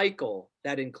cycle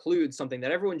that includes something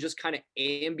that everyone just kind of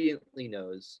ambiently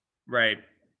knows, right.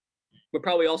 but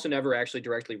probably also never actually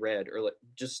directly read or like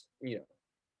just,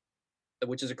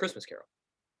 which is A Christmas Carol.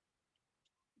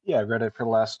 Yeah, I read it for the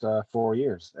last 4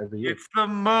 years, every year. It's the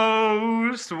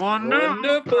most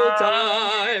Wonderful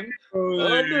time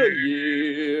of the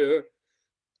year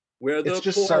where the It's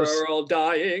just poor so are all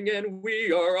dying and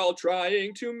we are all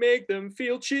trying to make them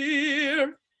feel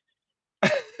cheer.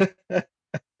 All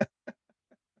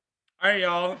right,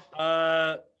 y'all.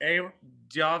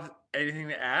 Do y'all have anything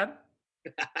to add?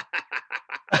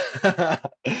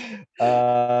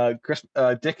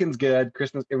 Dickens good.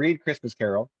 Read Christmas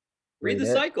Carol. Read the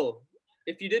it. cycle.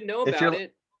 If you didn't know If about you're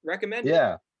it, recommend it.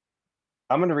 Yeah,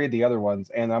 I'm gonna read the other ones,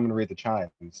 and I'm gonna read the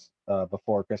Chimes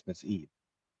before Christmas Eve.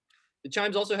 The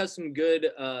Chimes also has some good,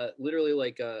 literally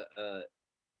like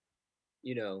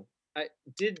you know,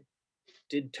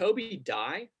 did Toby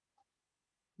die?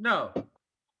 No.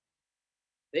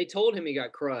 They told him he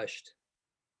got crushed.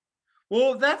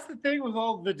 Well, that's the thing with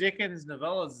all the Dickens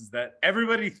novellas is that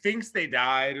everybody thinks they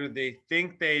died or they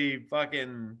think they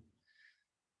fucking,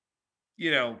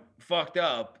 fucked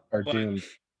up. Or But doomed.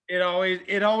 it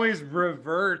always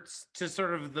reverts to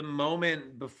sort of the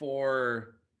moment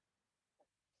before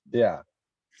Yeah.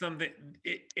 something.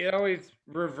 It always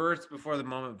reverts before the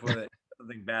moment before that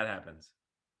something bad happens.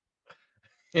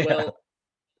 Yeah. Well,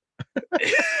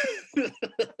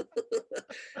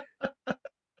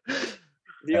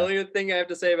 the only thing I have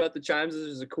to say about the Chimes is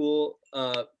there's a cool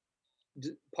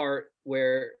part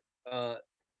where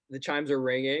the chimes are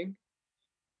ringing.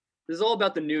 This is all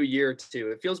about the new year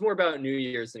too. It feels more about New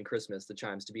Year's than Christmas, the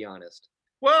chimes, to be honest.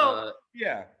 Well,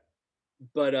 yeah.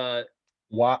 But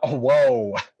Wow.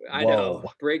 Whoa. I know,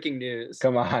 breaking news.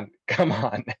 Come on.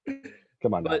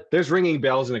 But- There's ringing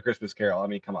bells in A Christmas Carol. I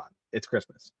mean, come on. It's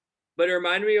Christmas. But it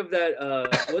reminded me of that.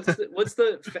 What's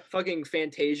the fucking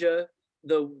Fantasia?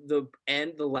 The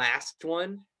end, the last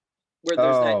one, where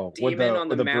there's that demon on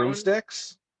the mountain.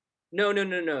 broomsticks. No.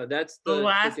 That's The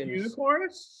last freaking unicorn?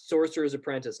 Sorcerer's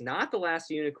Apprentice, not the last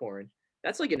unicorn.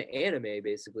 That's like an anime,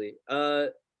 basically. No,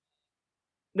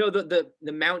 the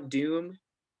Mount Doom,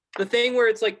 the thing where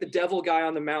it's like the devil guy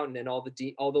on the mountain and all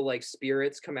the like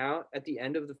spirits come out at the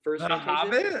end of the first. The Fantasia.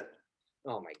 Hobbit?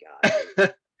 Oh my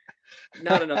god!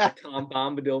 Not another Tom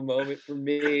Bombadil moment for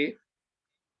me.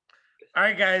 All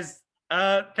right, guys.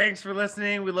 Thanks for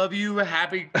listening. We love you.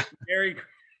 Merry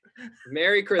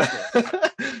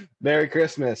Christmas. Merry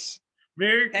Christmas.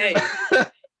 Merry Hey.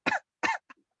 Christmas.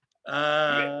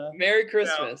 Merry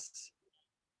Christmas.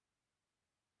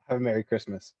 Have a Merry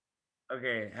Christmas.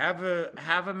 Okay, have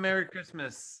a Merry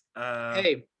Christmas.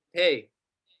 Hey,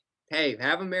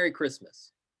 have a Merry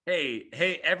Christmas.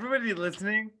 Hey, everybody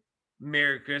listening,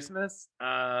 Merry Christmas.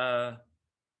 Charles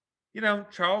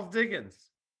Dickens.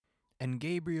 And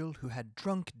Gabriel, who had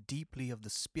drunk deeply of the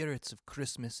spirits of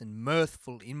Christmas in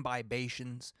mirthful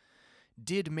imbibations,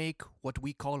 did make what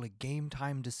we call a game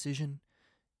time decision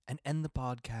and end the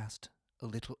podcast a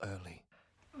little early.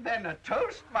 Then a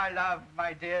toast, my love,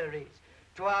 my dearies,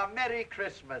 to our Merry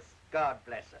Christmas. God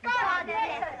bless us. God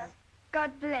bless us.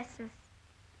 God bless us,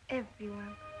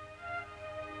 everyone.